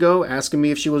 weeks ago asking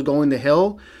me if she was going to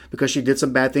hell because she did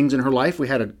some bad things in her life. We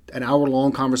had an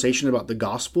hour-long conversation about the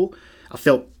gospel. I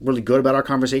felt really good about our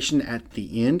conversation at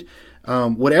the end.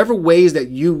 Whatever ways that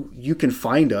you can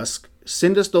find us,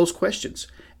 send us those questions,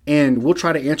 and we'll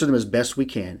try to answer them as best we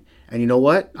can. And you know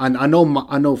what? I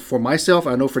know for myself,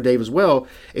 I know for Dave as well,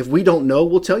 if we don't know,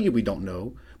 we'll tell you we don't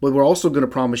know, but we're also going to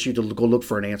promise you to go look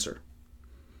for an answer.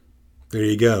 There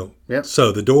you go. Yep.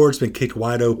 So the door's been kicked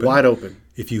wide open. Wide open.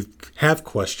 If you have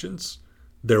questions,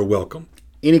 they're welcome.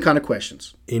 Any kind of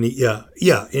questions. Any kind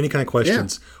of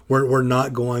questions. Yeah. We're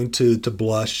not going to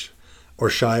blush or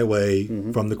shy away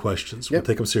from the questions. We'll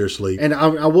take them seriously. And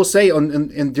I will say,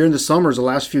 during the summers, the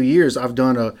last few years, I've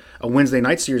done a Wednesday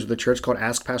night series with the church called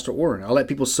Ask Pastor Orrin. I'll let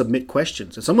people submit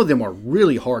questions, and some of them are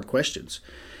really hard questions.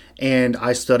 And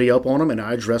I study up on them, and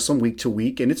I address them week to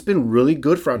week. And it's been really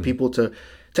good for our people to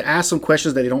ask some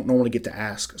questions that they don't normally get to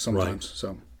ask sometimes. Right.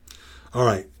 So, all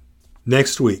right.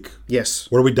 Next week, yes.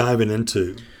 What are we diving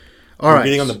into? All right.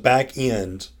 Getting on the back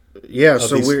end of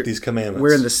these commandments.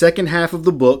 We're in the second half of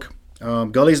the book.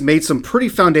 Gully's made some pretty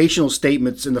foundational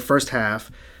statements in the first half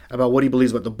about what he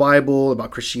believes about the Bible, about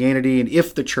Christianity, and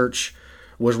if the church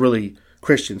was really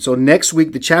Christian. So next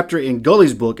week, the chapter in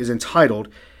Gully's book is entitled,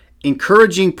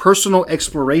 Encouraging Personal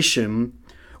Exploration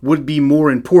Would Be More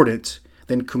Important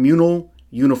Than Communal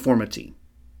Uniformity.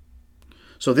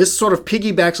 So this sort of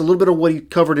piggybacks a little bit of what he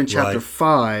covered in chapter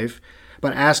 5,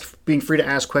 about being free to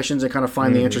ask questions and kind of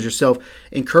find the answers yourself.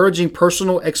 Encouraging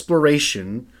personal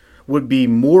exploration would be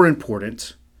more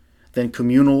important than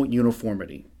communal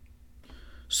uniformity.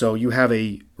 So you have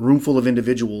a room full of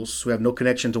individuals who have no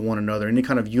connection to one another, any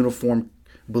kind of uniform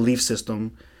belief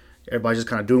system. Everybody's just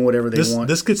kind of doing whatever they want.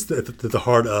 This gets to the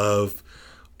heart of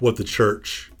what the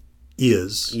church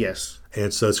is. Yes.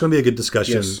 And so it's going to be a good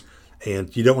discussion. Yes.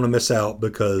 And you don't want to miss out,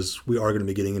 because we are going to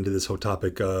be getting into this whole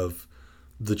topic of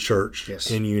the church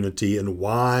in unity and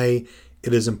why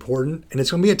it is important. And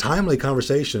it's going to be a timely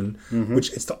conversation,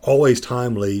 which it's always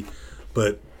timely.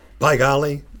 But by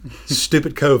golly,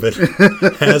 stupid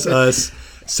COVID has us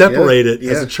separated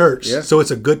as a church. Yeah. So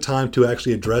it's a good time to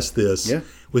actually address this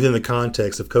within the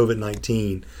context of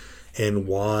COVID-19 and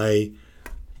why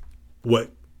what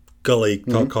Gully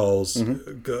calls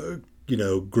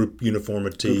group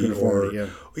uniformity,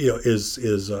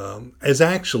 is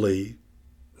actually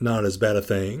not as bad a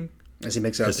thing as he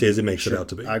makes it out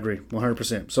to be. I agree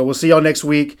 100%. So we'll see y'all next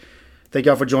week. Thank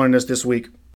y'all for joining us this week.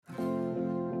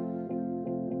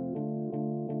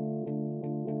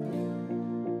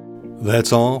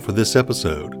 That's all for this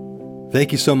episode.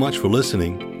 Thank you so much for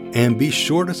listening, and be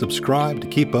sure to subscribe to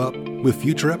keep up with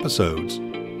future episodes,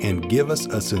 and give us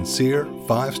a sincere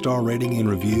 5-star rating and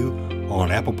review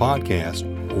on Apple Podcasts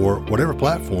or whatever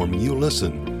platform you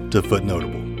listen to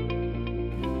Footnotable.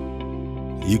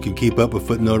 You can keep up with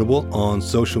Footnotable on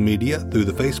social media through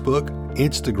the Facebook,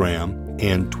 Instagram,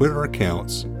 and Twitter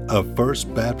accounts of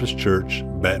First Baptist Church,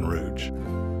 Baton Rouge.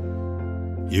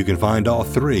 You can find all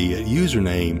three at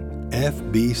username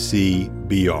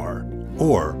FBCBR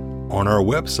or on our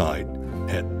website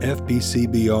at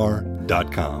fbcbr.com.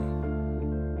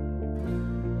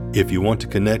 If you want to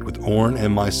connect with Orrin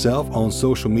and myself on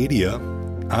social media,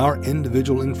 our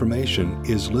individual information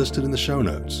is listed in the show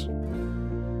notes.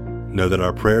 Know that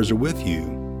our prayers are with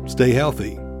you. Stay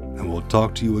healthy, and we'll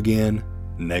talk to you again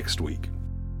next week.